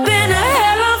God, been a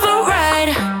hell of a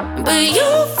ride, but you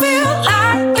feel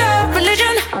like a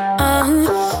religion.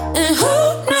 And who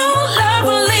knew love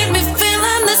will leave me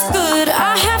feeling this good?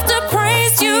 I have to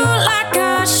praise you like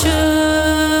I should.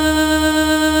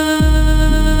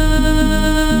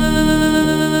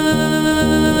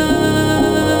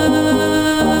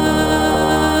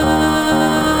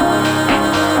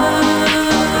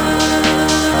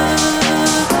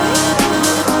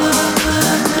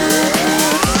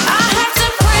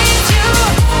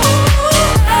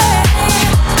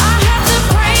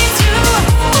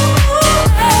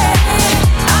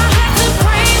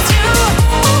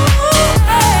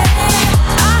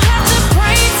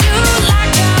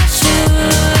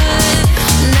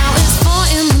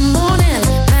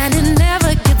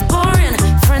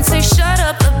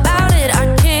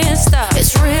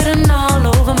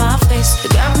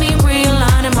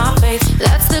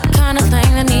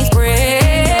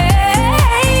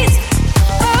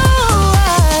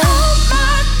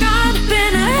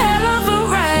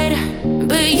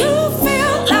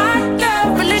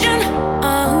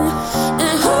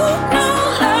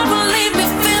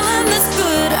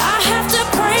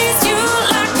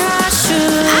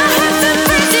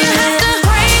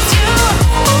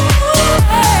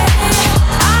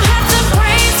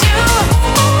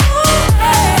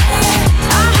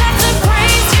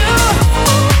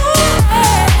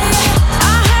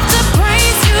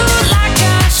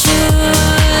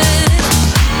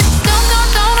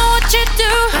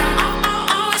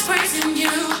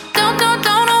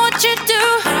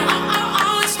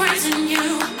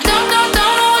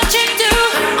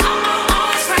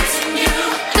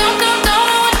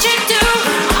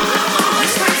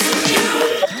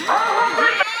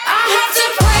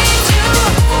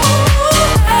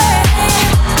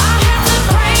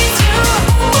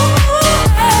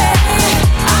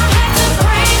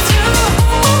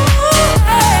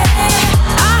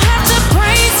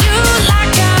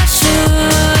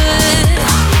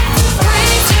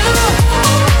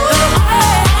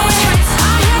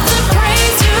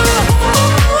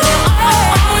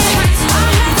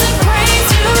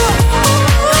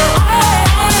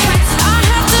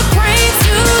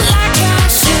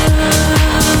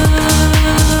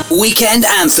 Weekend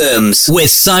Anthems with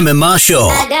Simon Marshall.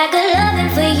 I got good loving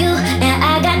for you, and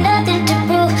I got nothing to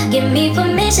prove. Give me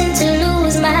permission to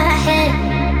lose my head.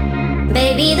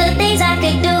 Baby, the things I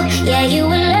could do, yeah, you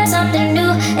would learn something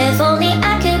new. If only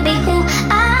I could be who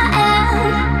I am.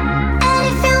 And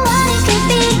if you want, it could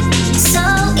be so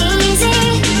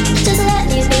easy. Just let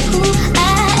me be who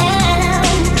I am.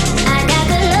 I got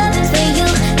good loving for you,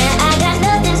 and I got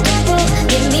nothing to prove.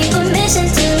 Give me permission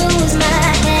to lose my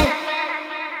head.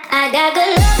 I got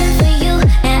good loving for you,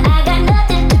 and I got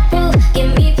nothing to prove.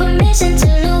 Give me permission to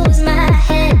lose my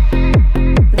head.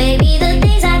 Baby, the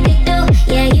things I could do,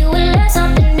 yeah, you would learn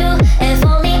something new. If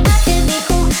only I could be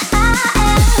who I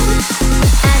am.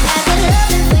 I got good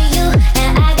loving for you,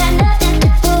 and I got nothing to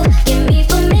prove. Give me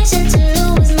permission to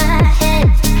lose my head.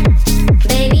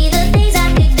 Baby, the things I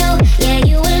could do, yeah,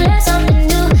 you would learn something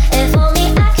new. If only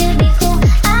I could be who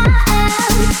I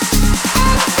am.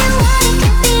 And if you want, it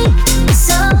could be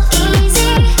so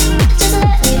easy. Just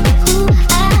let me be who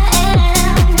I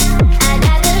am. I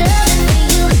got good loving for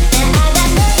you, and I got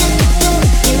nothing to prove.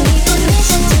 Give me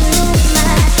permission to lose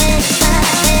my head, my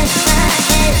head, my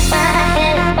head, my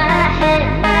head, my head,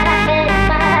 my head, my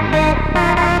head, my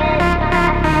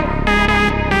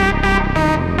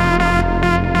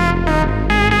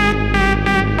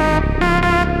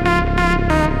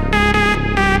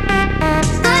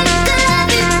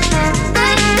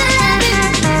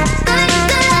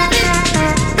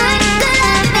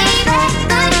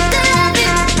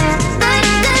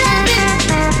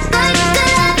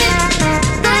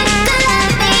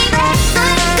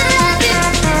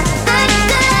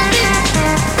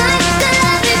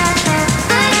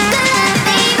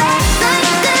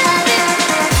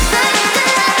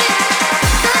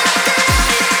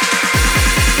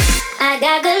I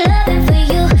got good loving for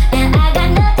you, and I got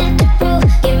nothing to prove.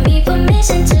 Give me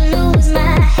permission to lose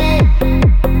my head.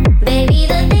 Baby,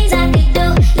 the things I could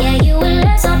do, yeah, you would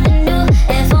learn something new.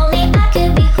 If only I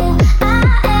could be who I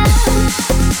am.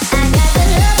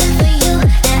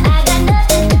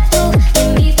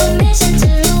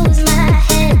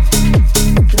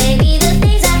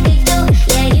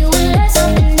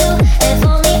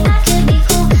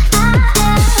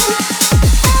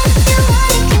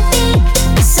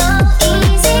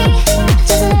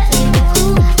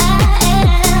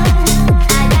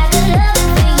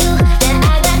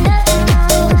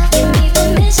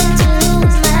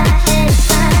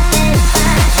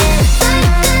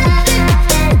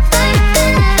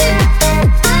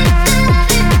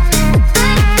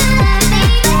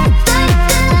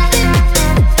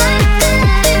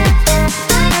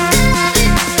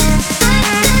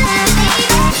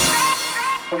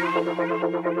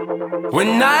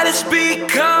 Tonight has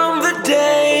become the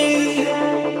day.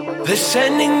 They're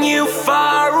sending you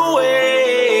far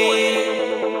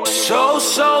away, so,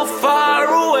 so far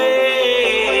away.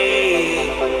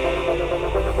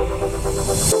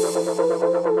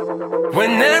 When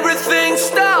everything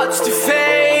starts to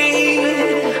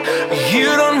fade, you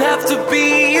don't have to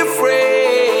be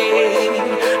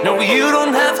afraid. No, you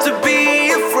don't have to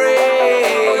be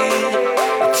afraid.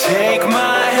 Take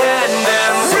my hand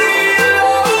and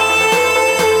reload.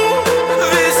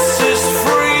 This is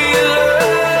free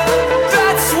love.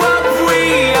 That's what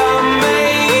we are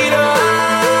made of.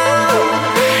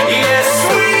 Yes,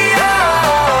 we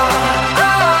are.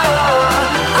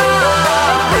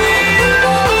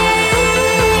 Reload.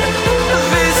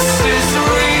 This is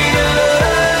real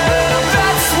love.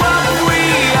 That's what we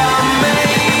are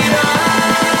made of.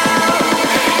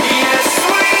 Yes,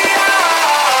 we are.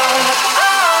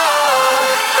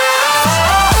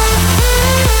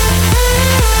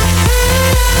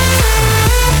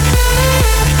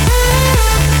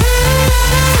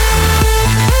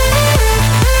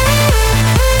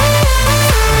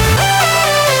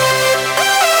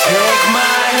 Take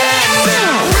my hand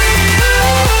and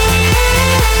reload.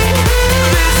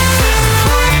 This is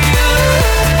free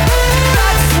love.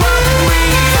 That's what we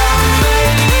are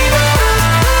made of.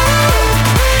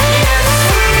 Yes,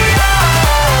 we are.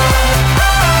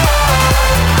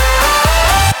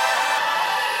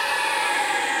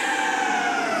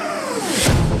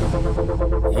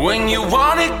 When you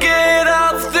wanna get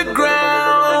off the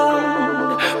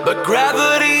ground, but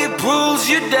gravity pulls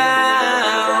you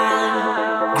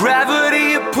down.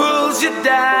 Gravity pulls you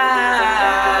down.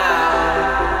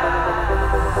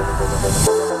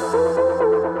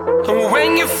 And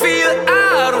when you feel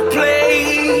out of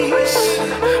place,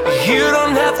 you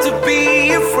don't have to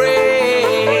be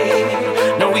afraid.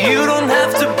 No, you don't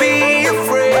have to be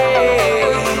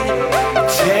afraid.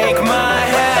 Take my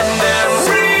hand and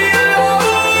reload.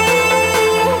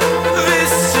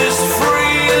 This is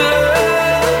free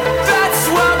love. That's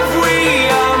what we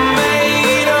are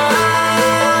made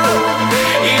of.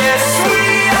 Yes, we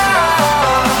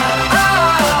are.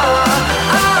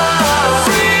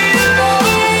 Reload.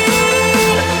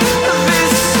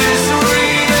 This is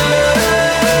real love.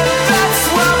 That's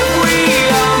what we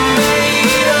are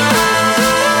made of.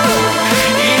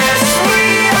 Yes, we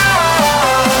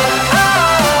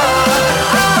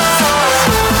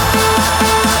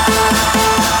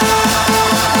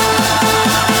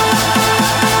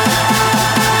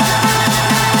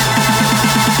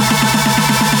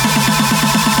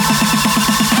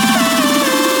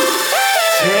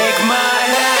take my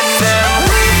hand and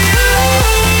reload.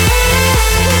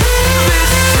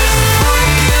 This is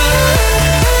free love.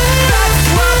 That's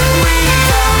what we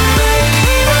are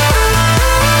made of.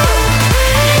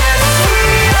 Yes, we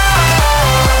are.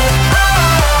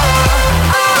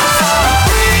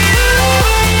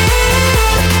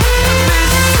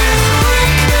 This is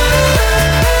real love.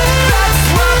 That's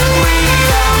what we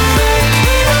are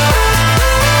made of.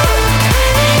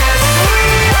 Yes, we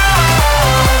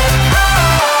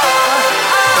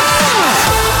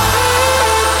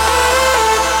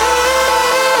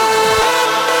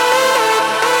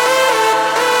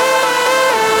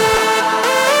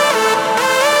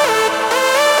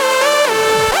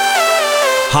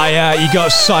Hiya, you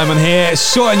got Simon here,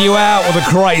 sorting you out with a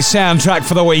great soundtrack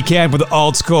for the weekend with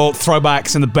old school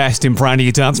throwbacks and the best in brand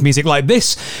new dance music like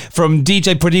this from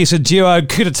DJ producer duo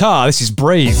Coup d'etat. This is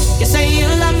Breathe. You say you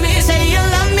love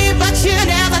me, but you're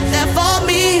never there for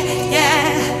me,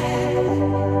 yeah.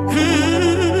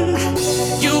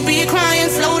 You'll be crying,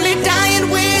 slowly dying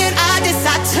when I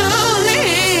decide to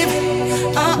leave.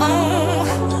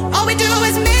 All we do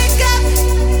is make up,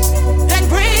 then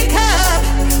break up.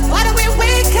 Why don't we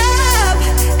wake up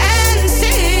and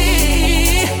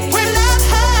see? When love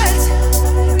hurts,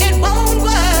 it won't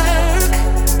work.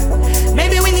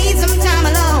 Maybe we need some time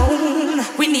alone.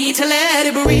 We need to let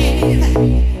it breathe.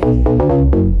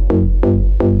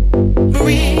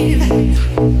 Breathe.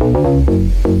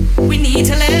 We need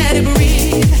to let it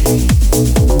breathe.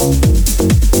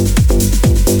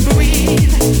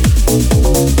 Breathe.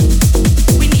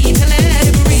 We need to let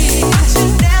it breathe.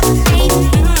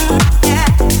 Yeah.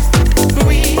 Breathe.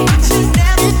 We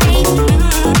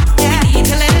need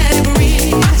to let it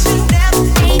breathe.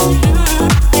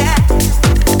 Yeah.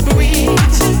 Breathe. We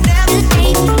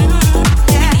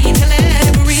need to let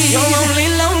it breathe. You're only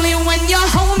lonely when you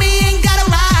hold me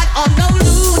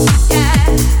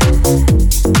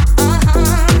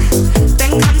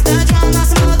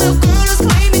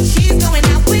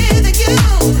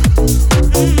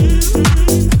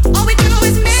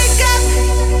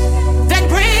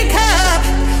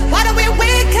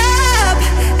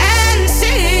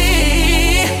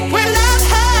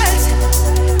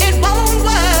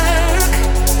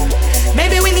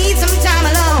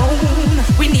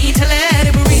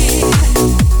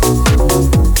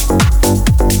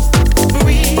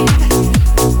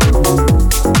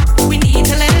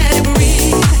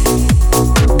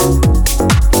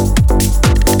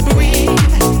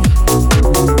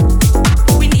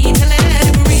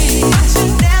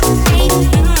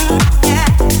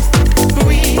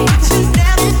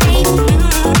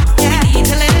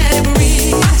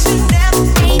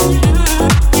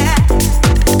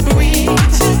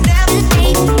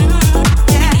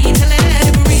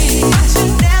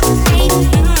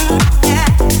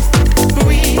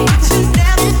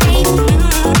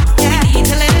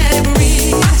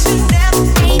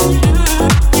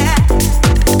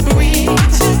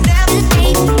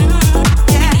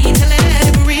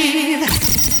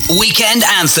Weekend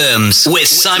Anthems with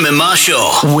Simon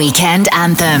Marshall. Weekend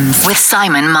Anthems with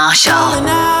Simon Marshall.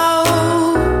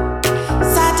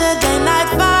 Saturday night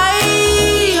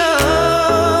fire.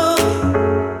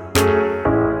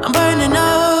 I'm burning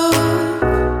up,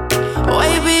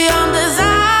 way beyond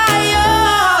desire.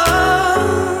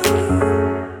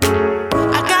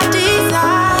 I got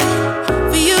desire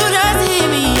for you to heat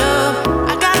me up.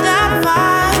 I got that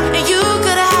fire, and you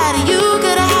coulda had it, you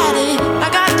coulda had it. I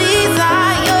got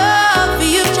desire for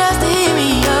you just to heat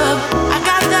me up. I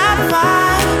got that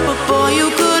fire, but boy, you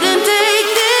couldn't take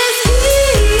this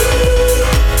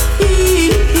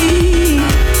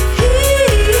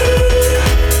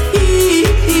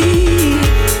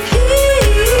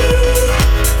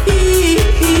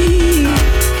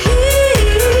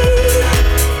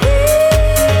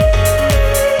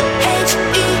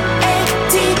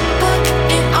H-E-A-T, put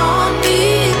it on me.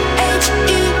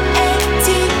 H-E-A-T,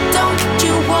 don't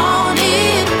you want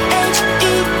it?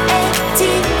 H-E-A-T,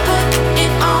 put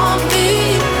it on me.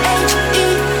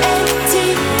 H-E-A-T,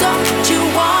 don't you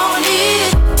want it?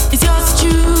 It's yours to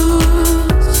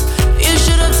choose. You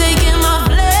should have taken my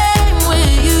flame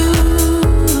with you.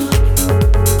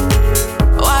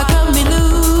 Why cut me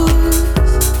loose?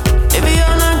 Maybe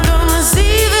you're not gonna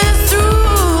see this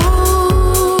through.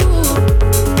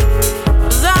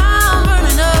 'Cause I'm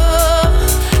burning up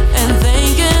and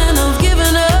thinking of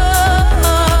giving up.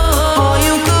 Boy,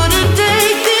 you couldn't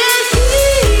take this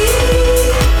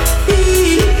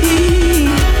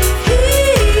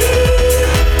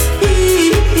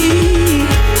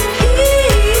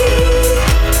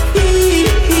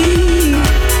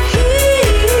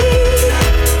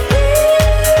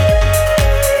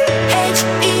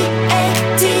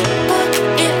H-E-A-T, put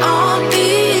it on me.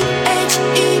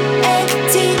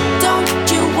 H-E-A-T, don't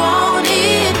you want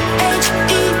it?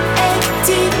 H-E-A-T,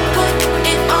 put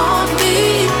it on me.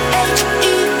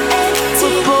 H-E-A-T,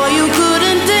 but boy, you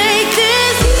couldn't take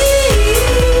this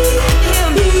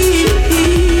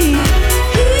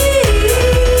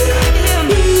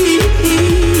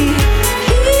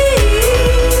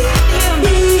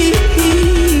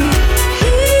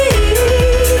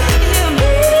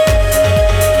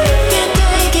Can't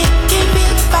take it, can't be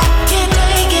back, can't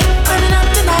take it. Burning up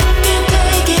tonight, can't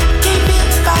take it, can't be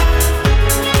back.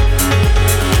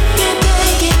 Can't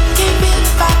take it, can't be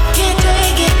back, can't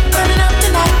take it. Burning up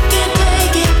tonight, can't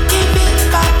take it, can't be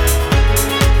back.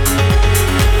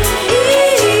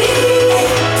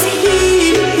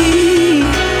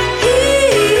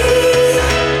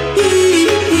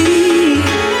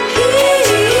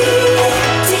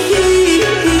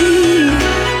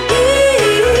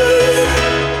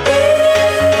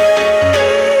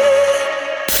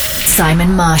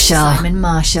 Simon Marshall. Simon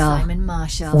Marshall. Simon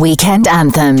Marshall. Weekend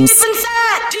Anthems.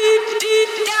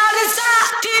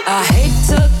 I hate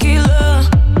tequila,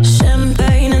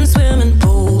 champagne and swimming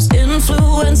pools,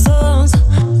 influencers,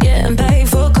 getting paid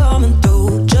for coming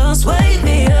through. Just wake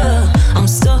me up, I'm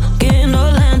stuck in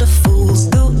a land of fools.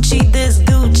 Gucci this,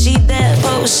 Gucci that,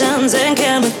 potions and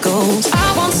chemicals.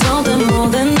 I want something more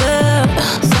than that,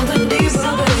 something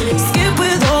deeper. Skip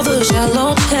with all the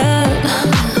shallow chat.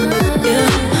 Yeah,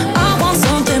 I want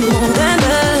something more than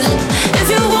that. If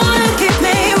you wanna keep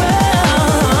me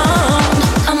around,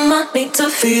 I might need to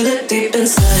feel it deep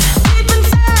inside. Deep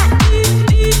inside,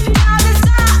 deep down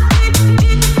inside,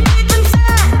 deep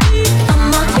inside. I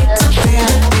might need to feel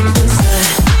it deep inside.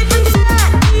 Deep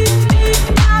inside, deep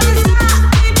down inside,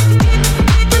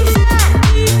 deep inside.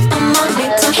 I might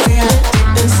need to feel it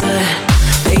deep inside.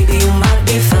 Baby, you might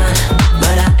be fine,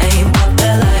 but I ain't about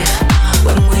that life.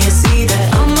 When will you see that?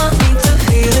 I might need to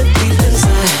feel it deep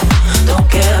inside. Don't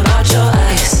care about your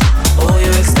eyes or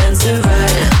your expensive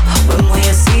ride. When will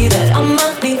you see that? I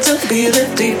might need to feel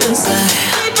it deep inside.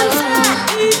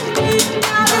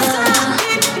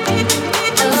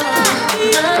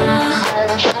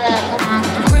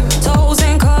 Cryptos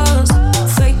and cars,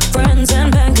 fake friends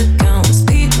and bank accounts,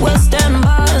 peak West End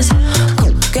bars,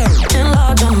 in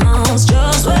large amounts.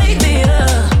 Just wake me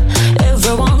up.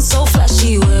 Everyone's so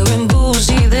flashy, wearing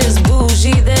bougie this,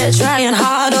 bougie that, trying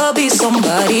hard to be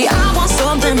somebody. I want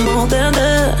something more than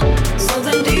that,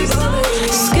 something deeper.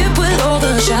 Skip with all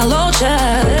the shallow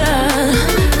chat.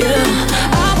 Yeah,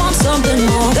 I want something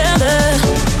more than that.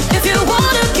 If you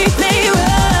wanna keep me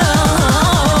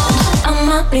around, I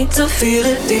might need to feel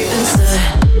it deep inside.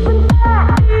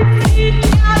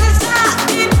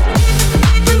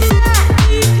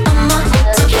 I might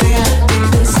need to feel it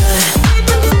deep inside.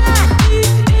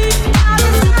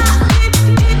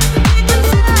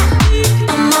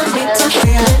 I might need to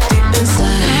feel it deep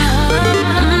inside.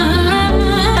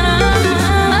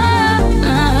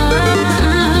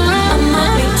 I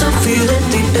might need to feel it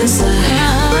deep inside.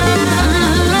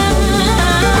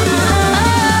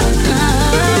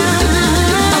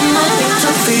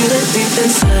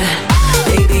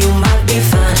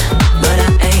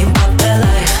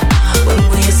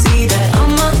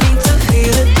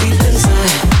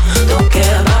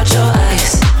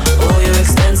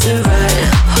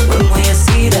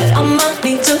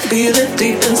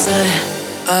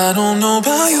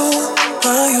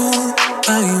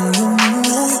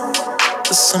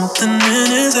 There's something in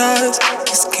his eyes.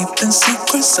 He's keeping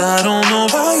secrets. I don't know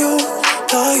about you.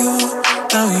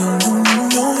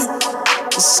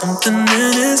 There's something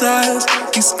in his eyes.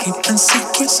 He's keeping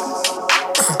secrets.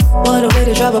 What a way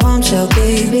to drop a bombshell,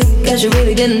 baby. Guess you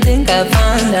really didn't think I'd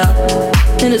find out.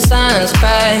 In the silence,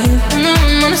 cry.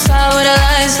 I'm on the side with the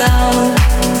lights out.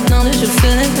 Know that you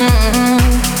feel it,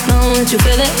 know that you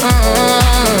feel it,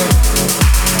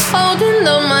 holding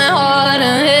up my heart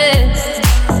and head.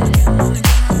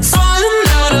 Falling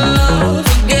out of love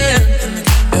again.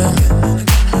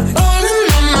 Falling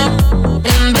on my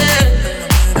in bed.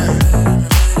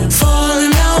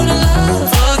 Falling out of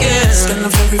love again. It's been a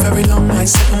very, very long night.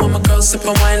 Sipping with my girl,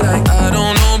 sipping wine like I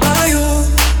don't know about you.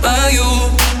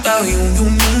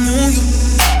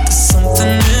 There's something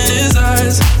in his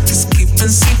eyes. He's keeping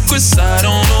secrets. I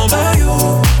don't know about you.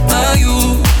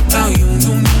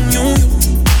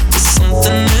 There's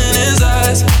something in his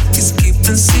eyes. He's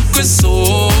keeping secrets.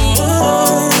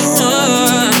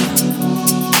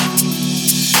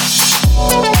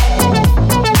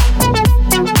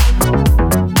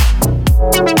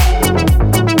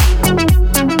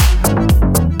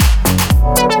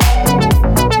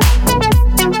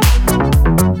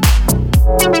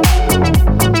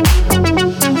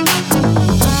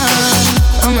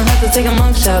 Take a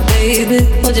mugshot, baby.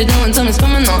 What you doing? Tell me,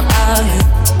 coming on out here.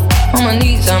 On my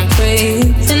knees, I'm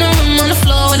praying. In the room on the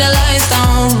floor with the lights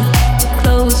down.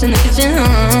 Clothes in the kitchen,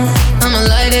 I'ma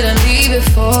light it and leave it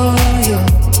for you.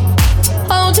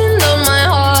 Holding up my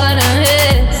heart and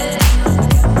head.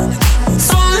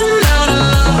 Falling out of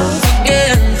love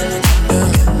again.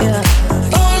 Yeah.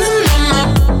 Falling on my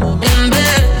in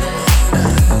bed.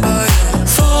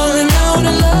 Falling out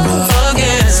of love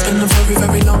again. It's been a very,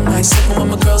 very long night. Sipping with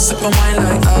my girl, sipping wine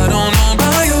like I don't know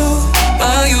about you.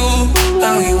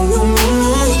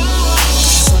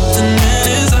 Something in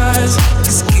his eyes.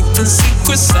 He's keeping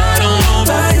secrets. I don't know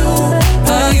about you.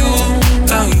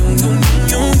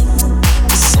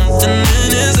 There's something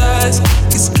in his eyes.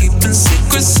 He's keeping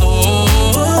secrets.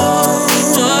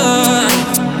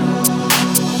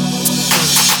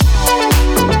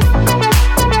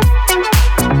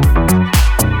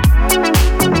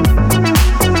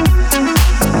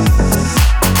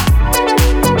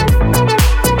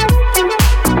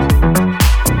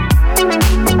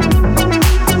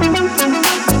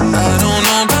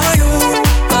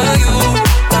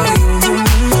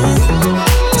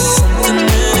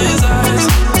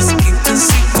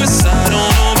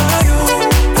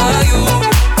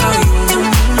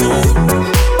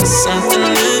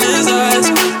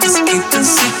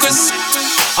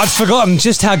 I'd forgotten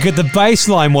just how good the bass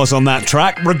line was on that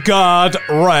track. Regard,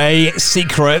 Ray,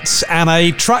 Secrets, and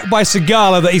a track by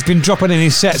Sigala that he's been dropping in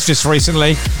his sets just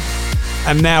recently,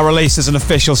 and now released as an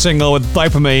official single with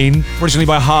Dopamine, originally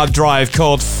by Hard Drive,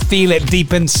 called Feel It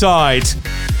Deep Inside.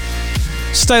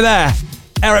 Stay there.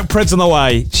 Eric Prydz on the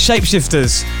way.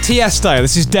 Shapeshifters. Tiesto.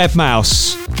 This is Dead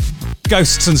Mouse.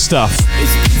 Ghosts and Stuff.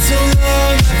 It's been so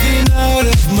long, I've been out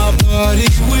of my body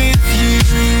with you.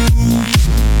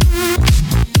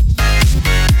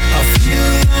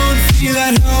 Feel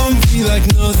at home, feel like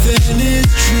nothing is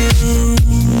true.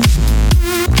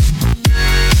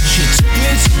 She took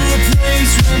me to a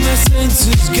place where my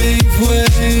senses gave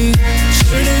way.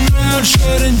 Turning round,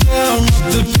 shutting down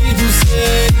what the people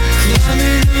say.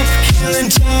 Climbing up, killing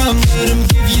time, let them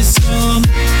give you some.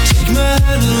 Take my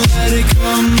hand and let it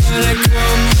come, let it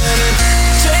come, let it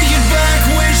take it back.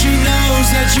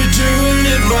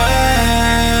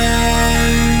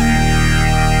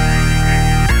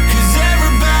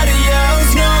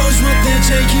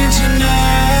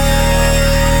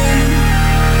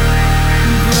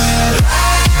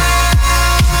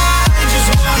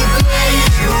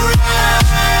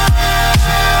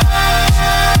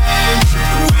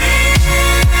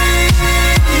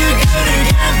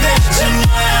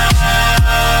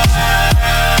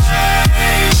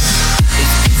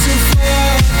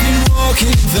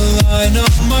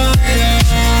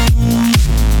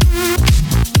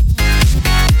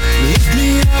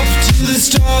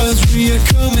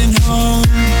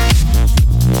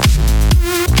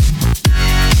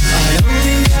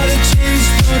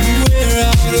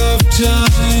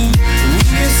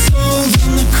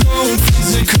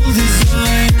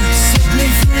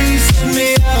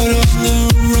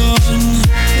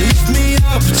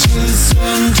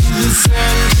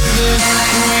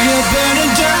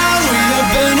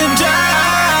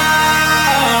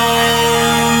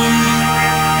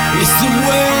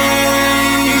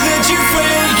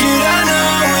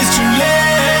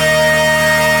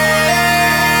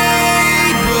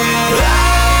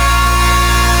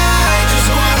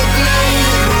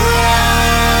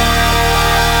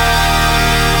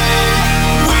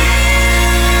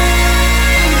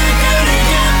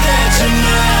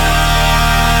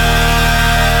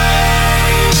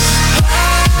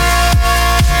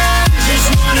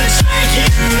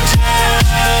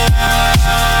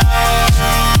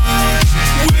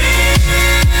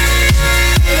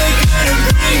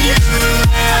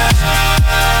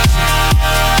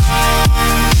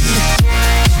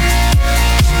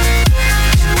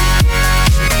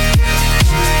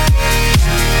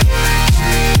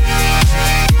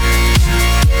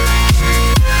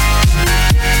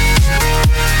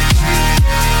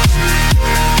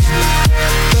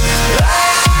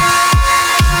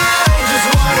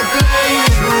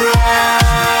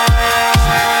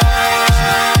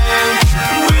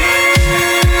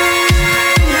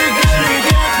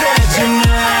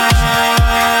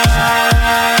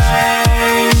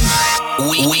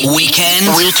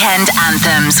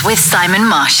 Anthems with Simon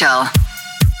Marshall.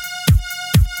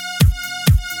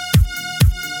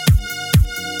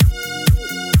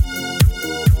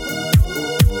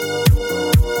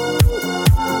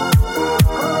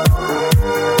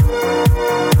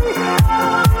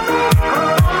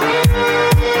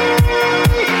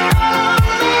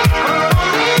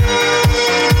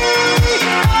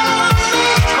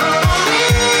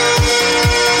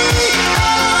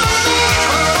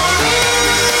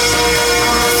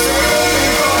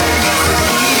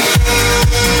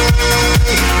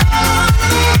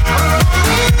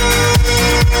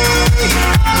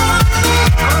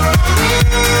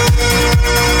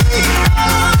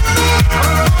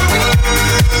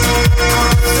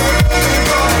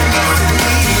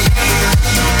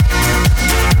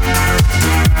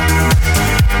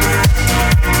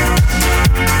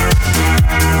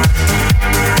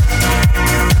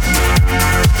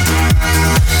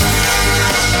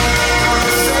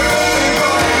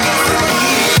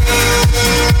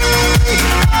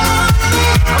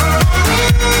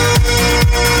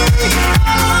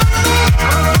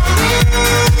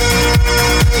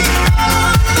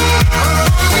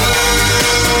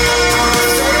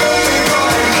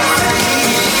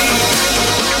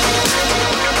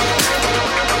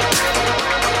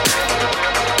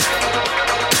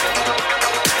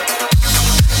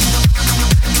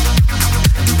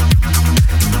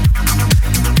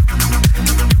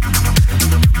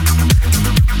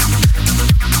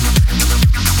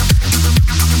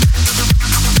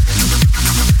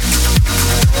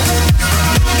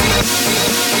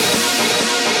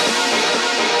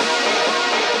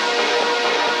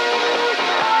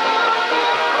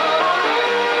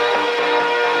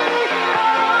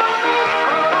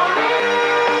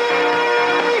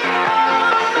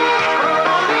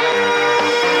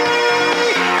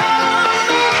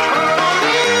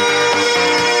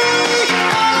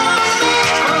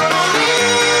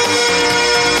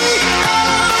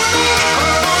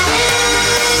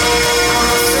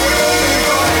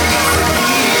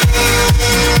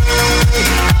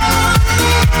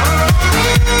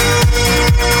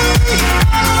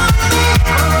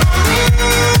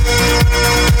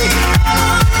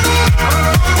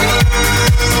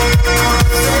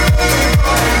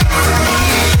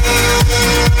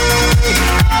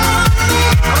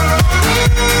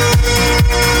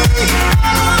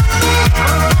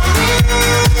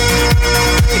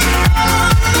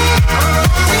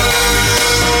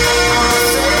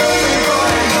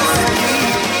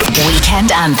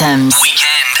 Anthems.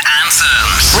 Weekend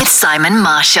Anthems. With Simon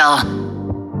Marshall.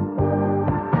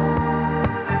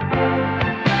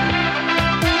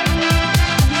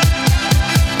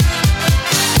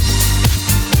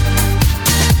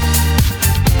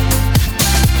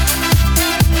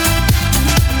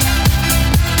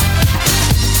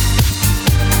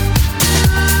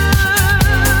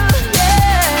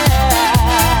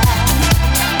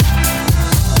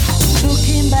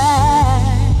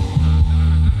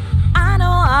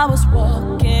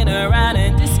 Around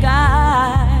in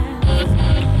disguise.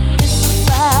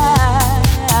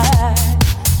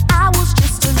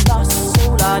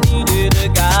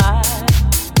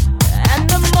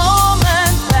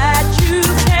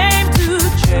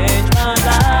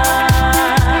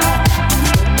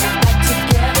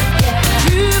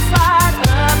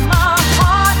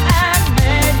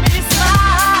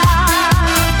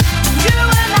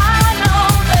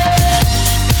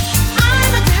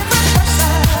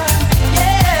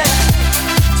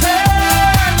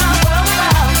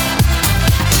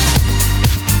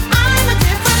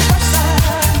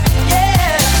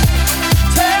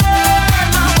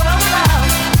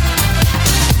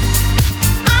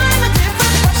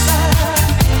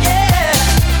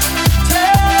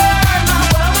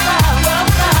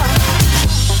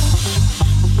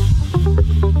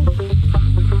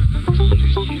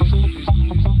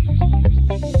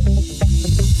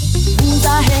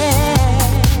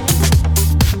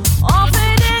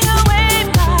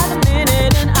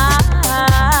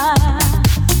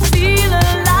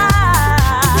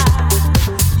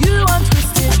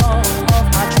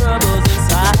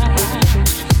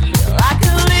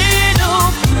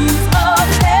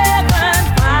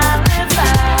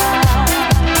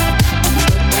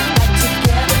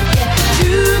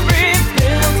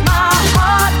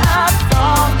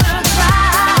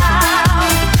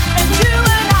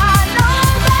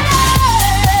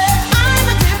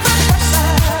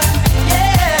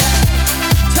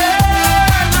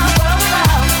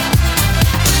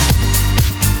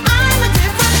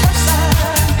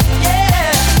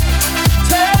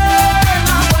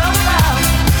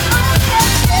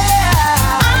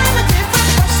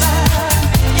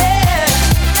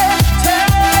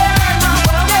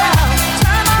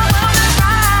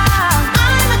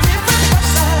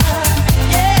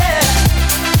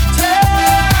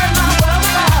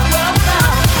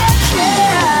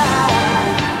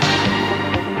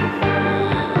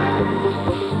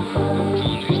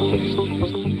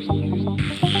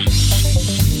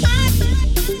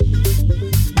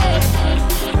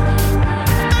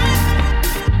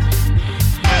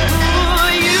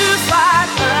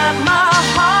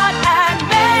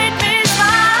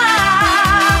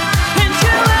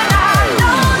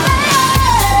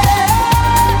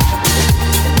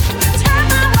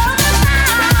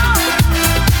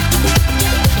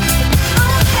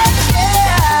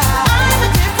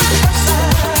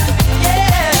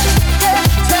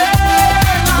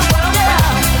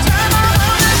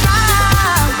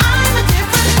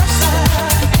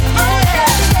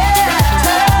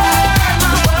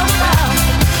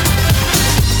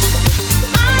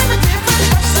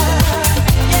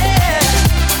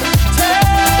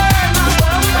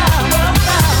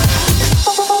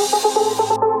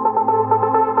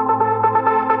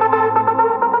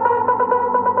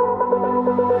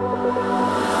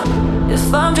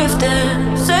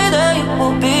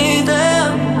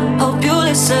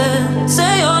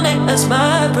 as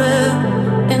my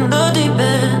breath in the deep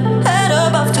end. Head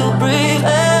above to breathe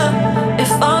air.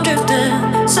 If I'm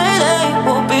drifting, say they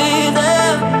won't be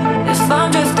there. If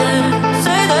I'm drifting,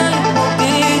 say they won't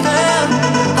be there.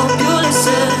 Hope you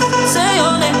listen. Say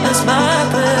your name as my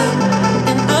breath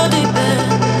in the deep end.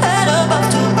 Head above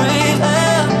to breathe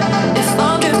air. If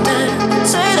I'm drifting,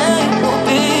 say they won't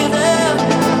be there.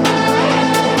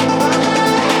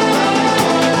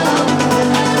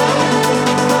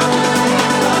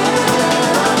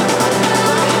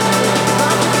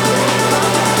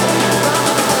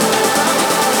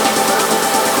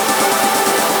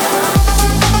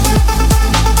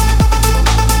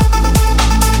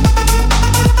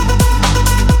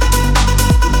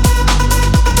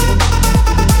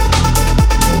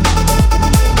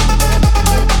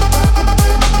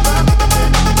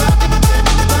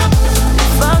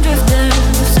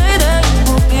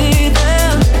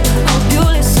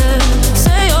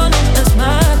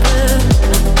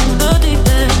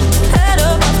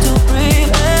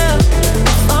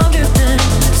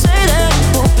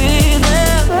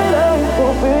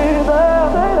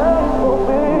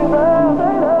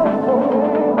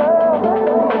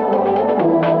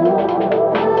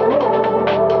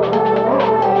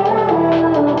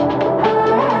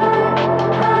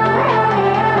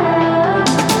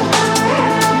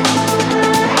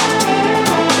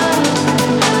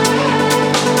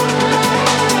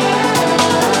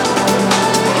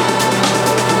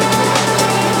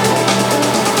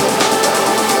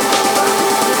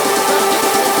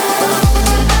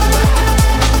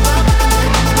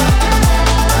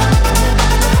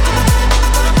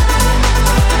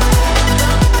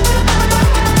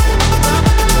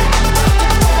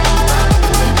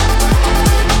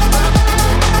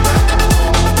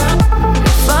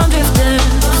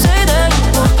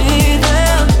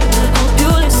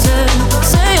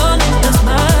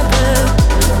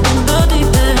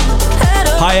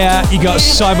 You got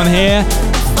Simon here,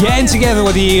 getting together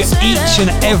with you each and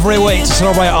every week to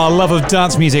celebrate our love of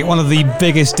dance music. One of the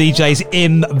biggest DJs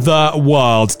in the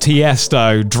world,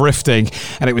 Tiesto, drifting,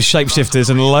 and it was Shapeshifters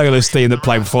and Lola's theme that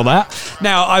played before that.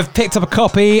 Now, I've picked up a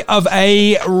copy of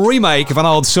a remake of an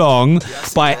old song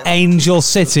by Angel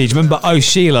City. Do you remember Oh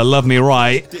Sheila, Love Me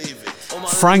Right?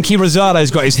 Franky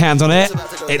Rizardo's got his hands on it.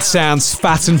 It sounds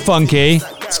fat and funky.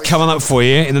 It's coming up for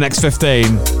you in the next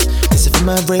 15. This is for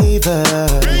my ravers,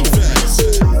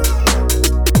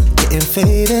 getting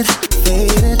faded,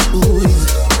 ooh.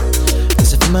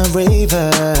 This is for my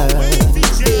ravers.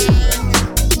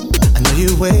 I know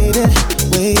you waited.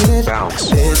 Bounce.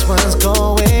 This one's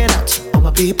going out. All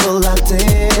my people locked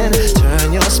in.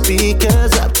 Turn your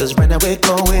speakers up, 'cause right now we're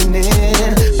going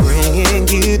in. Bringing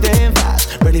you them vibes,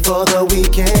 ready for the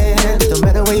weekend. No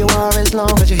matter where you are, as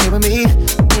long as you're here with me.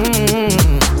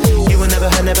 You will never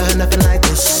heard nothing like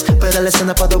this. Better listen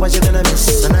up, otherwise you're gonna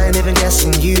miss. And I ain't even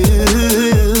guessing you.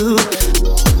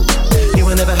 You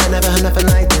will never heard nothing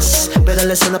like this. Better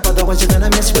listen up, otherwise you're gonna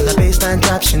miss. When the bassline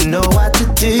drops, you know what to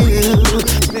do,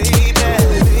 baby.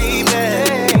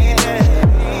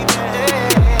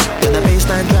 When the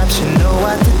bassline drops, you know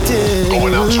what to do.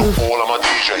 Going out to all of my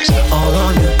DJs. All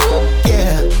on you,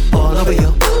 yeah, all over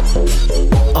you.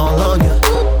 All on you,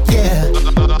 yeah.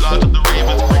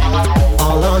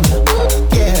 All on you,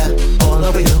 yeah, all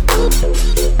over you.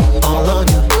 All on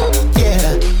you,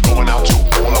 yeah. Going out to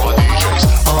all of my DJs.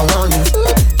 All on you,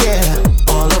 yeah,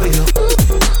 all over you.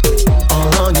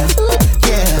 All on you,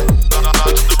 yeah.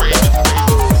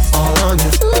 All on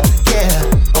you, yeah,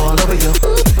 all over you.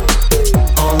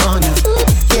 All on you,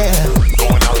 yeah.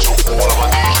 Going out to all of my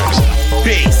DJs.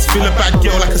 Bass, fill a bad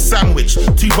girl like a sandwich.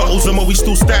 2 bottles and we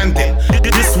still standing.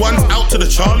 This one's out to the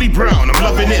Charlie Brown. I'm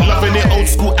loving it, old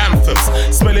school anthems.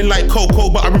 Smelling like cocoa,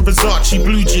 but I'm in Versace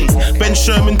blue jeans. Ben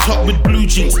Sherman top with blue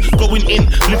jeans. Going in,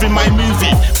 living my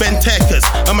movie. Ben Tekers,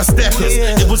 I'm a steppers.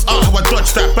 It was art how I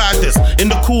dodged that baddest. In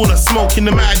the corner, smoking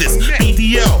the maddest.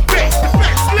 BDL,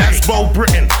 that's Bo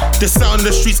Britain. The sound of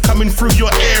the streets coming through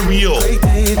your aerial.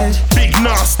 Big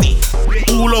nasty,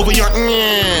 all over your.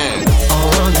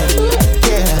 All on you,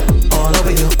 yeah, all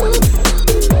over you.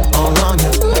 All on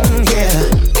you, yeah.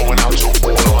 Going out to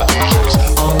all of my DJs.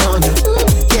 All on you,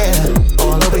 yeah,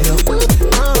 all over you.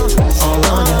 All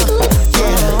on you,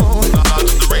 yeah.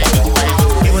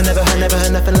 You will never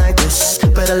heard nothing like this.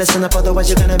 Better listen up, otherwise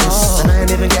you're gonna miss. And I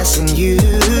ain't even guessing you.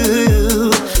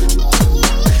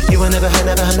 You will never heard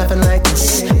nothing like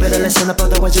this. Better listen up,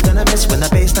 otherwise you're gonna miss. When the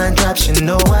bassline drops, you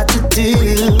know what to do,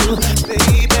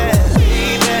 baby.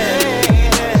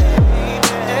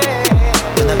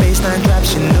 When the bassline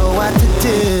drops, you know what to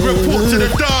do. Report to the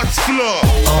dance floor.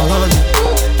 All on you,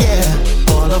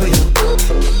 yeah, all over you.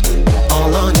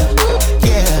 All on you,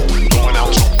 yeah.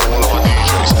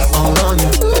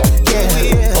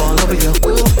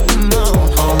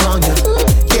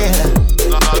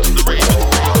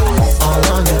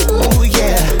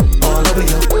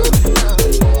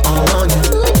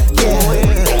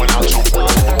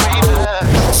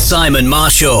 Simon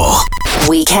Marshall.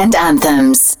 Weekend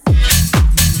Anthems.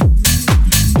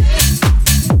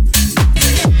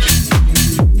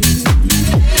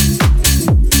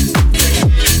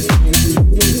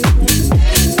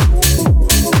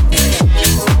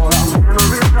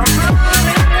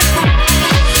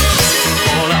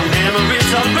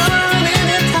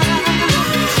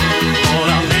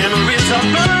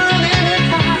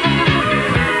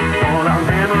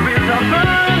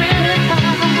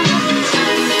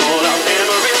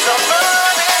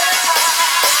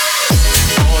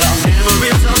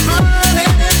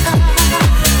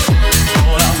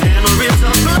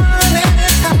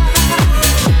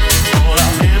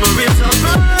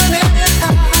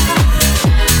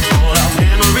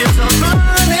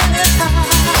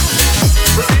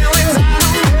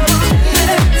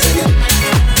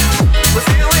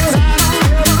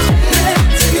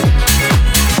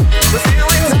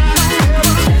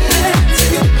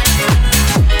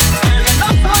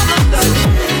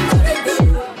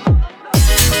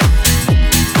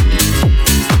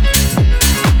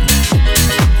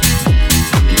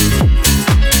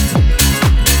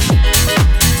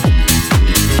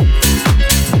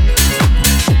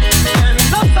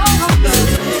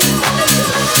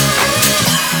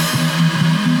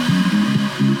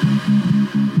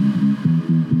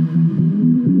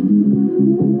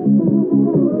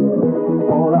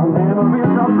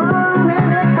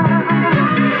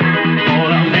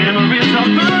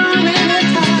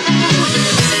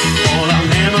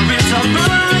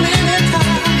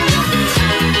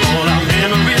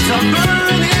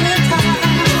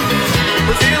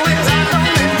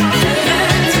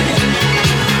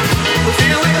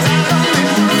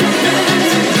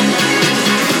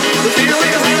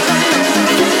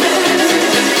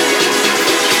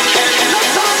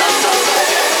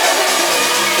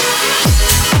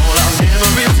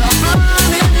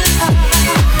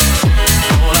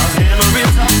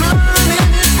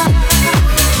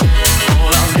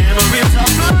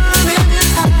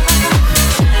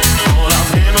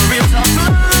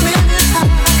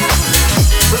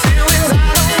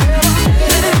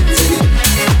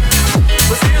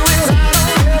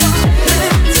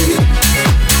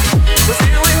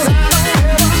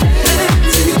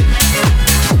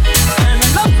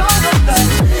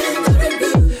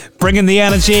 Bringing the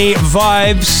energy,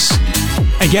 vibes,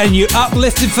 and getting you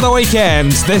uplifted for the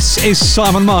weekend. This is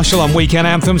Simon Marshall on Weekend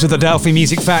Anthems with the Delphi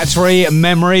Music Factory,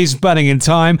 Memories Burning in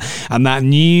Time, and that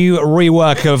new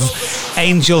rework of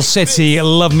Angel City,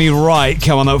 Love Me Right,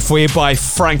 coming up for you by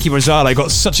Franky Rizardo.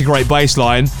 Got such a great bass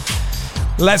line.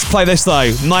 Let's play this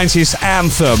though, 90s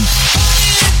anthem.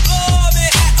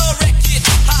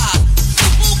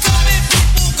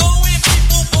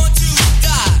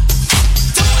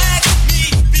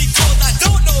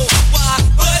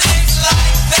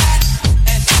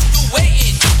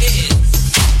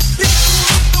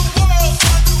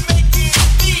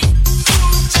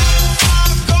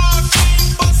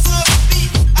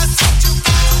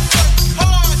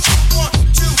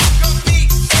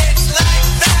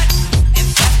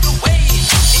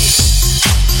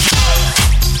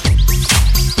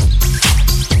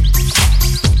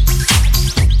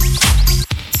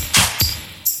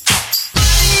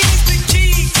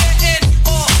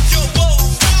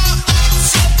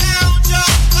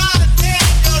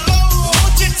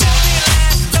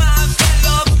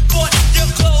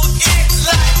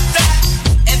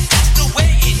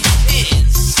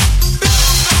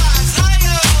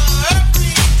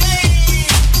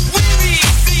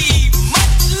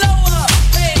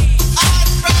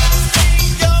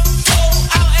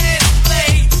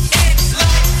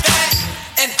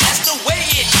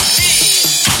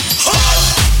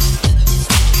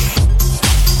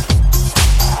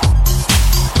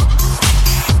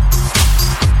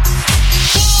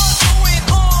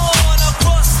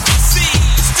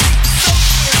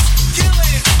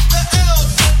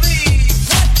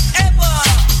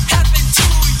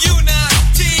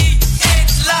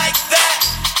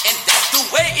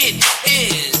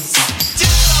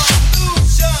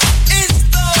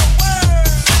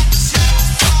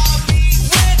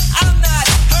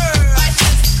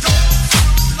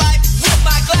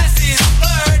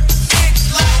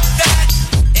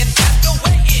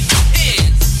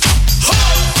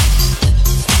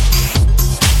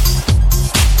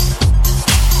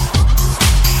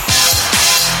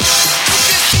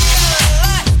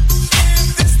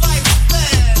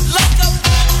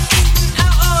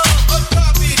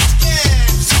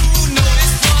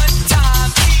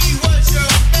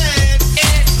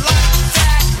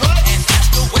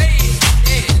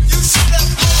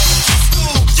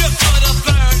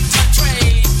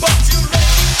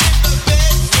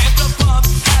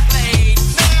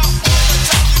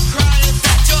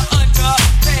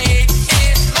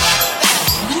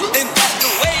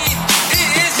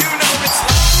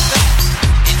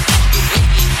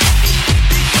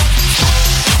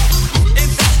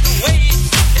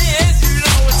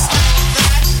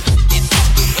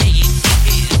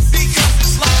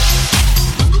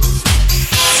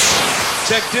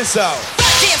 this out.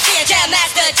 DMC and Jam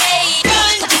Master Jay.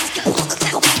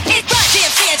 It's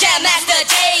DMC and Jam Master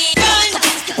Jay.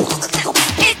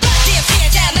 It's DMC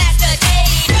and Jam Master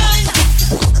Jay.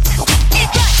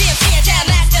 It's DMC and Jam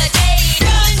Master Jay.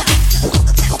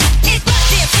 It's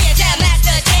DMC and Jam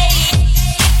Master Jay.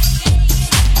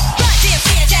 DMC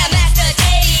and Jam Master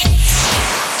Jay.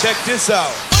 Check this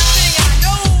out.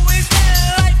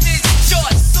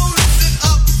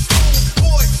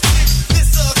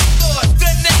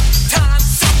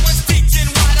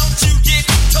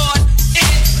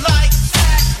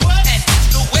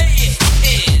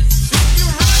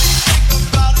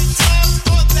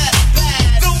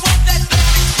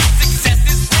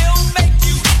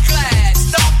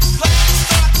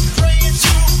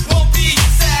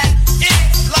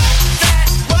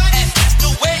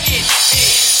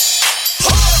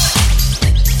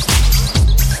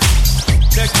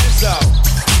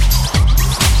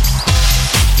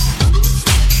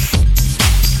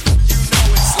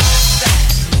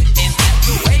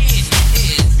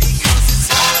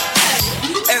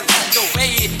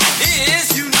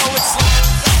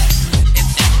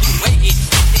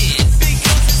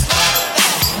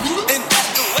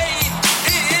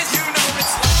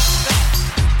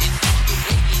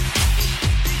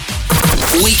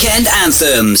 Weekend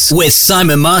Anthems with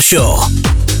Simon Marshall.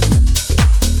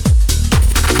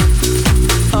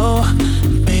 Oh,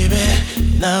 baby,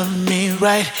 love me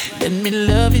right. Let me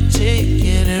love you till you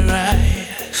get it right.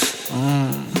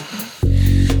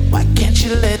 Why can't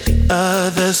you let the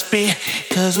others be?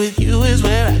 'Cause with you is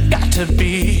where I got to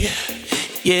be.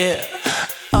 Yeah.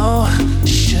 Oh,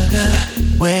 sugar,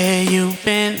 where you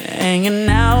been? Hanging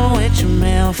out with your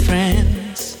male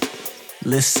friends.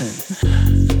 Listen,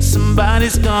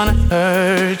 somebody's gonna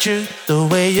hurt you the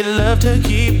way you love to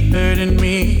keep hurting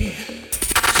me.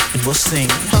 And we'll sing,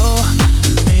 oh,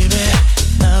 baby,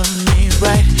 love me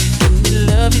right. Let me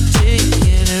love you till you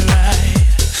get it right.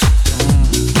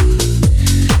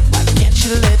 Why can't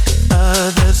you let the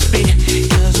others be?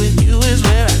 'Cause with you is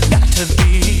where I got to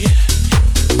be.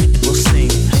 And we'll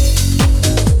sing.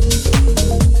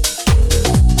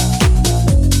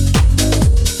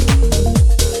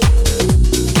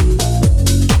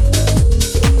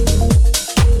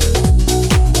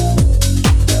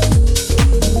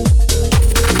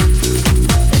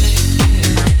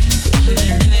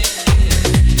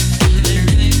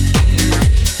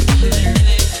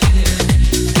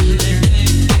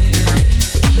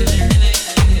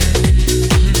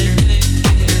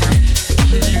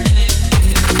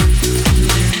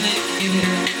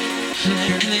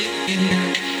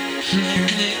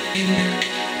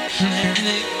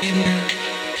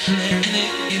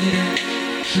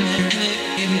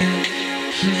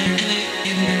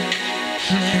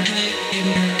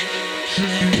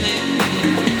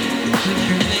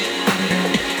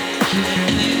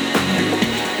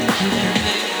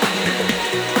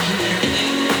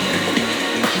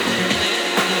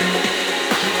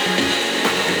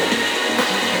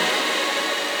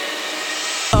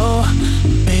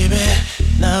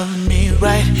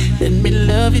 Let me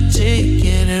love you till you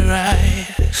get it right.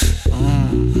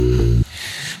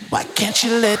 Why can't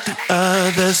you let the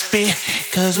others be?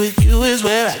 'Cause with you is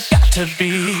where I got to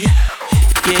be.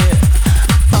 Yeah.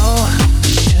 Oh,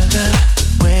 sugar,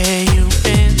 where you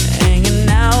been? Hanging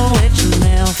out with your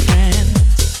male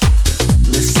friends.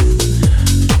 Listen,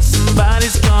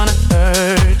 somebody's gonna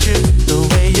hurt you the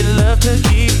way you love to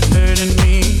keep hurting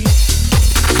me.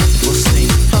 We'll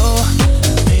sing, oh,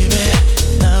 baby,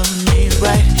 love me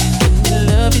right.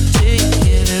 Love you till you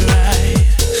get it right.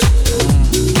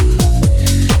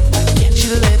 Why can't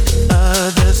you let the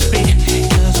others be?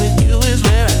 'Cause with you is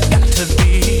where I got to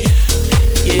be.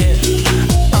 Yeah.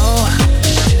 Oh,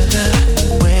 sugar,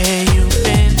 where you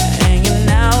been? Hanging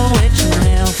out with your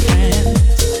male friends.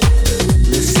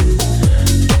 Listen,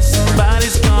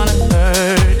 somebody's gonna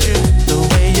hurt you the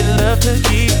way you love to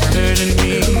keep hurting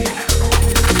me.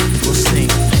 We'll sing.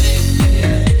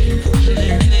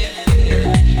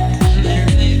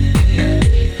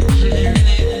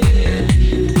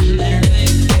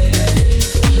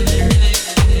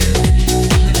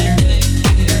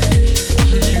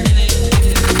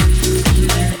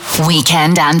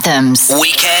 Weekend Anthems.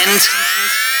 Weekend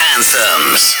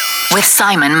Anthems With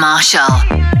Simon Marshall.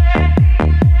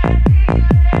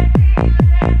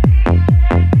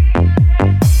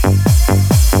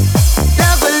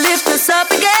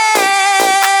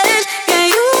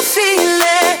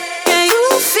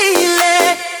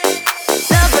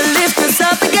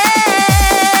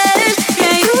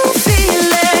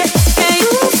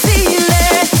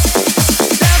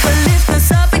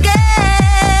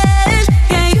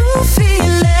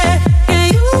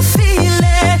 Feel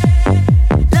it.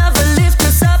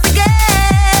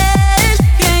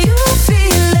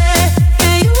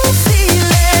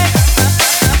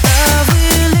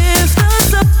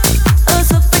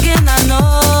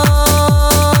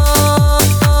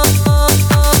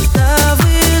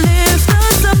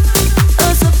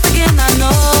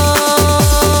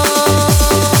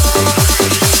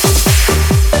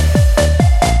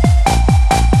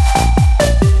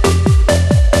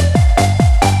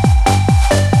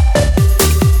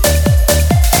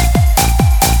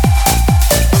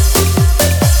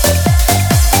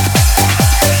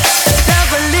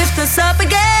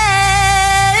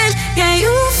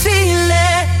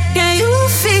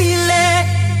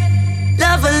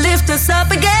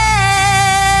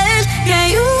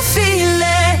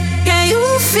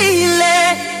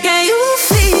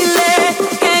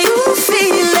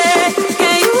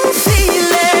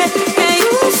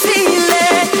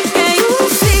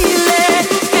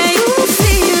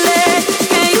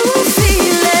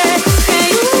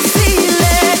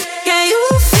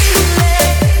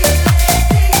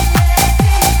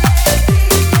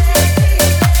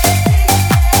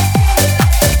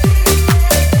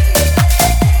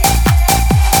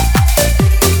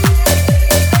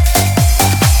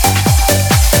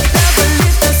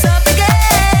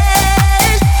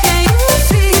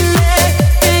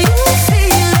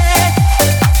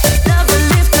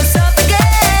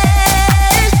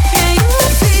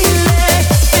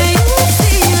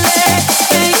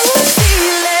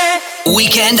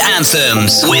 Weekend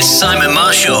Anthems with Simon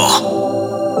Marshall.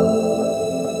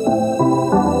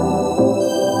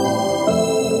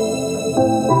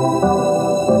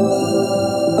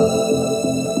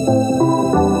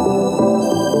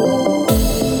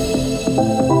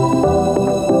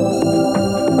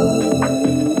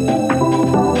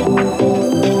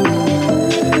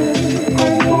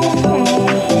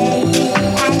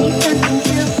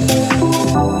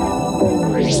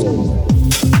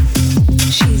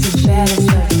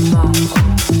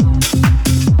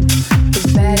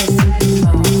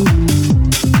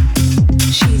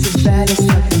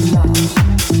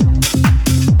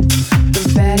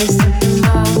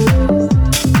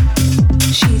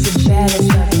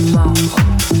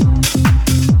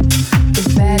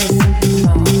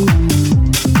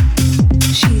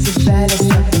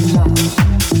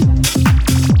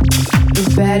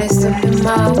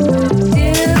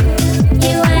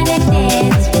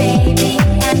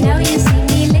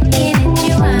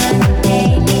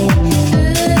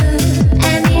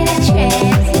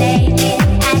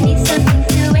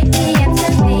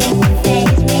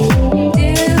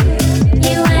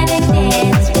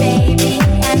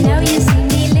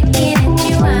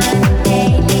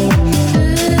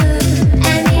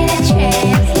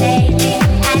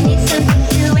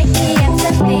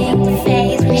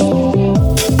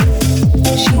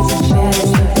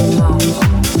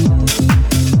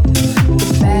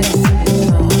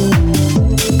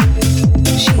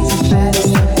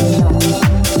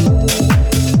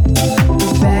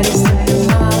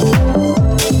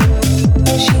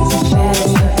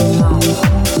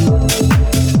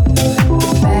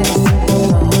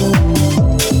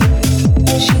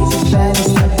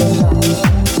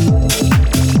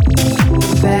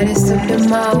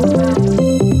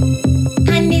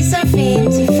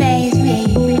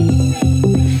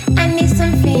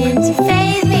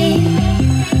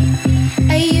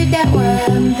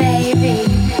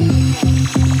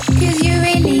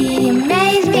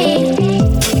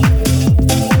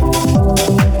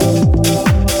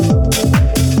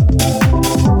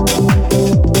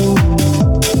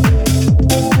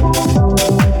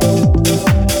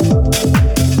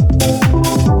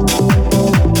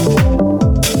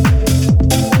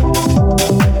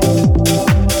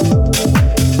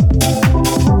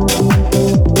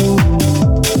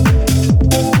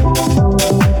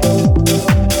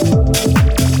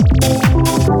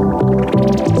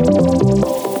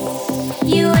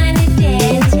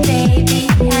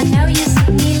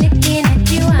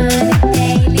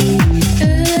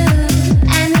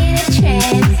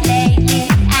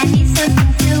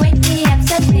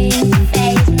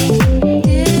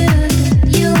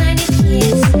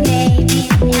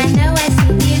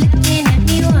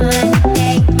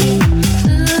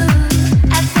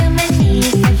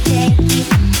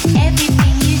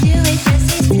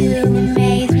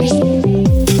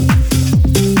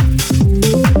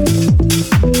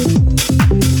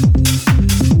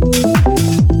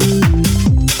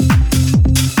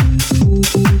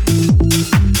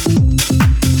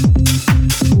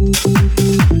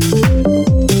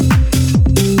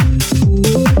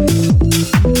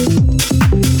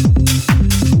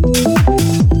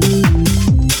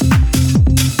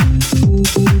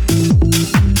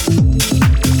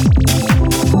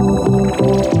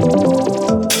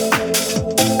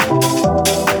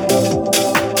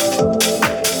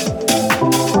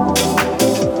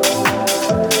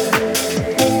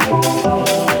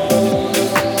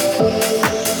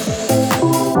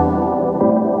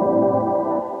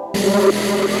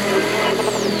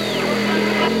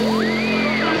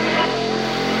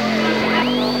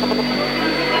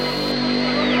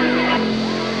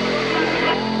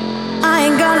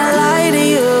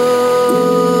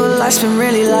 life's been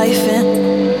really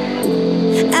lifing,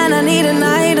 and I need a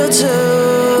night or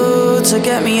two to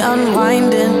get me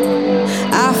unwinding.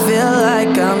 I feel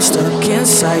like I'm stuck in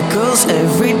cycles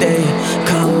every day.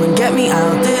 Come and get me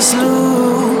out this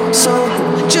loop. So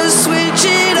just switch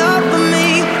it up for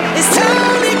me. It's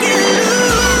time to get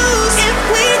loose. If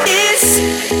we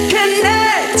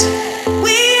disconnect,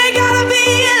 we ain't gotta be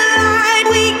in line.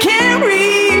 We can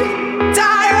redirect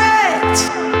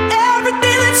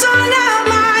everything that's on our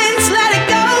minds. Let it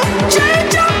go.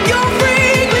 Change up your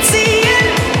frequency and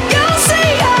you'll see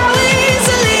how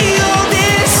easily you'll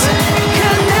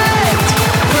disconnect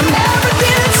from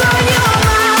everything that's on your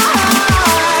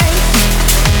mind.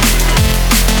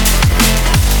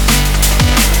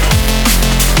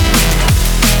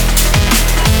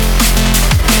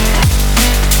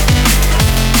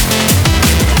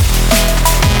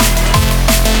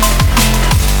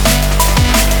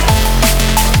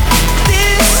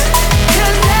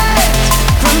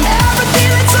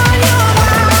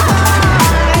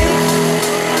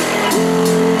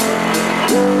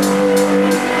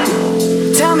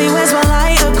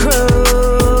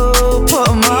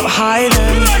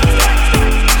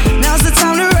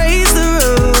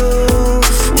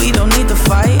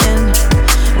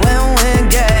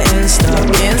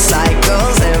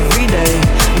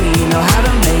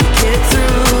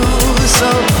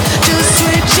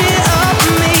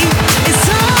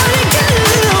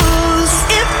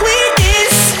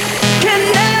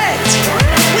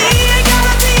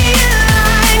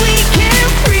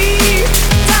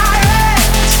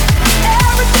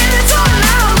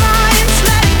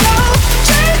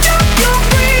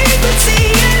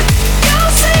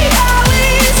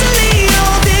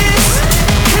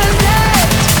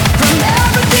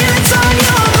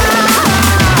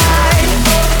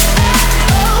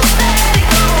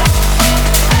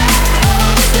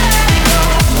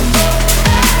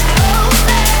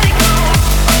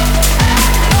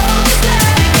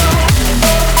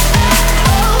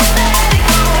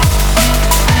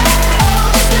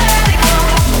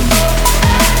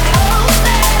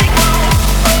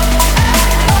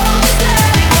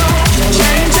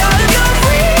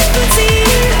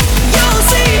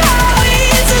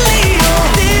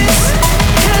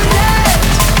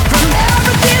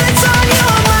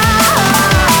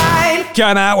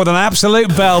 going out with an absolute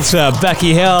belter.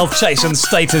 Becky Hill, Chasing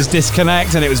Status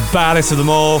Disconnect, and it was baddest of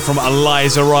them all from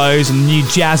Eliza Rose and New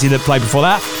Jazzy that played before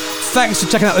that. Thanks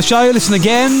for checking out the show. Listen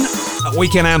again at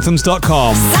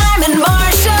weekendanthems.com. Simon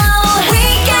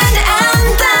Marshall,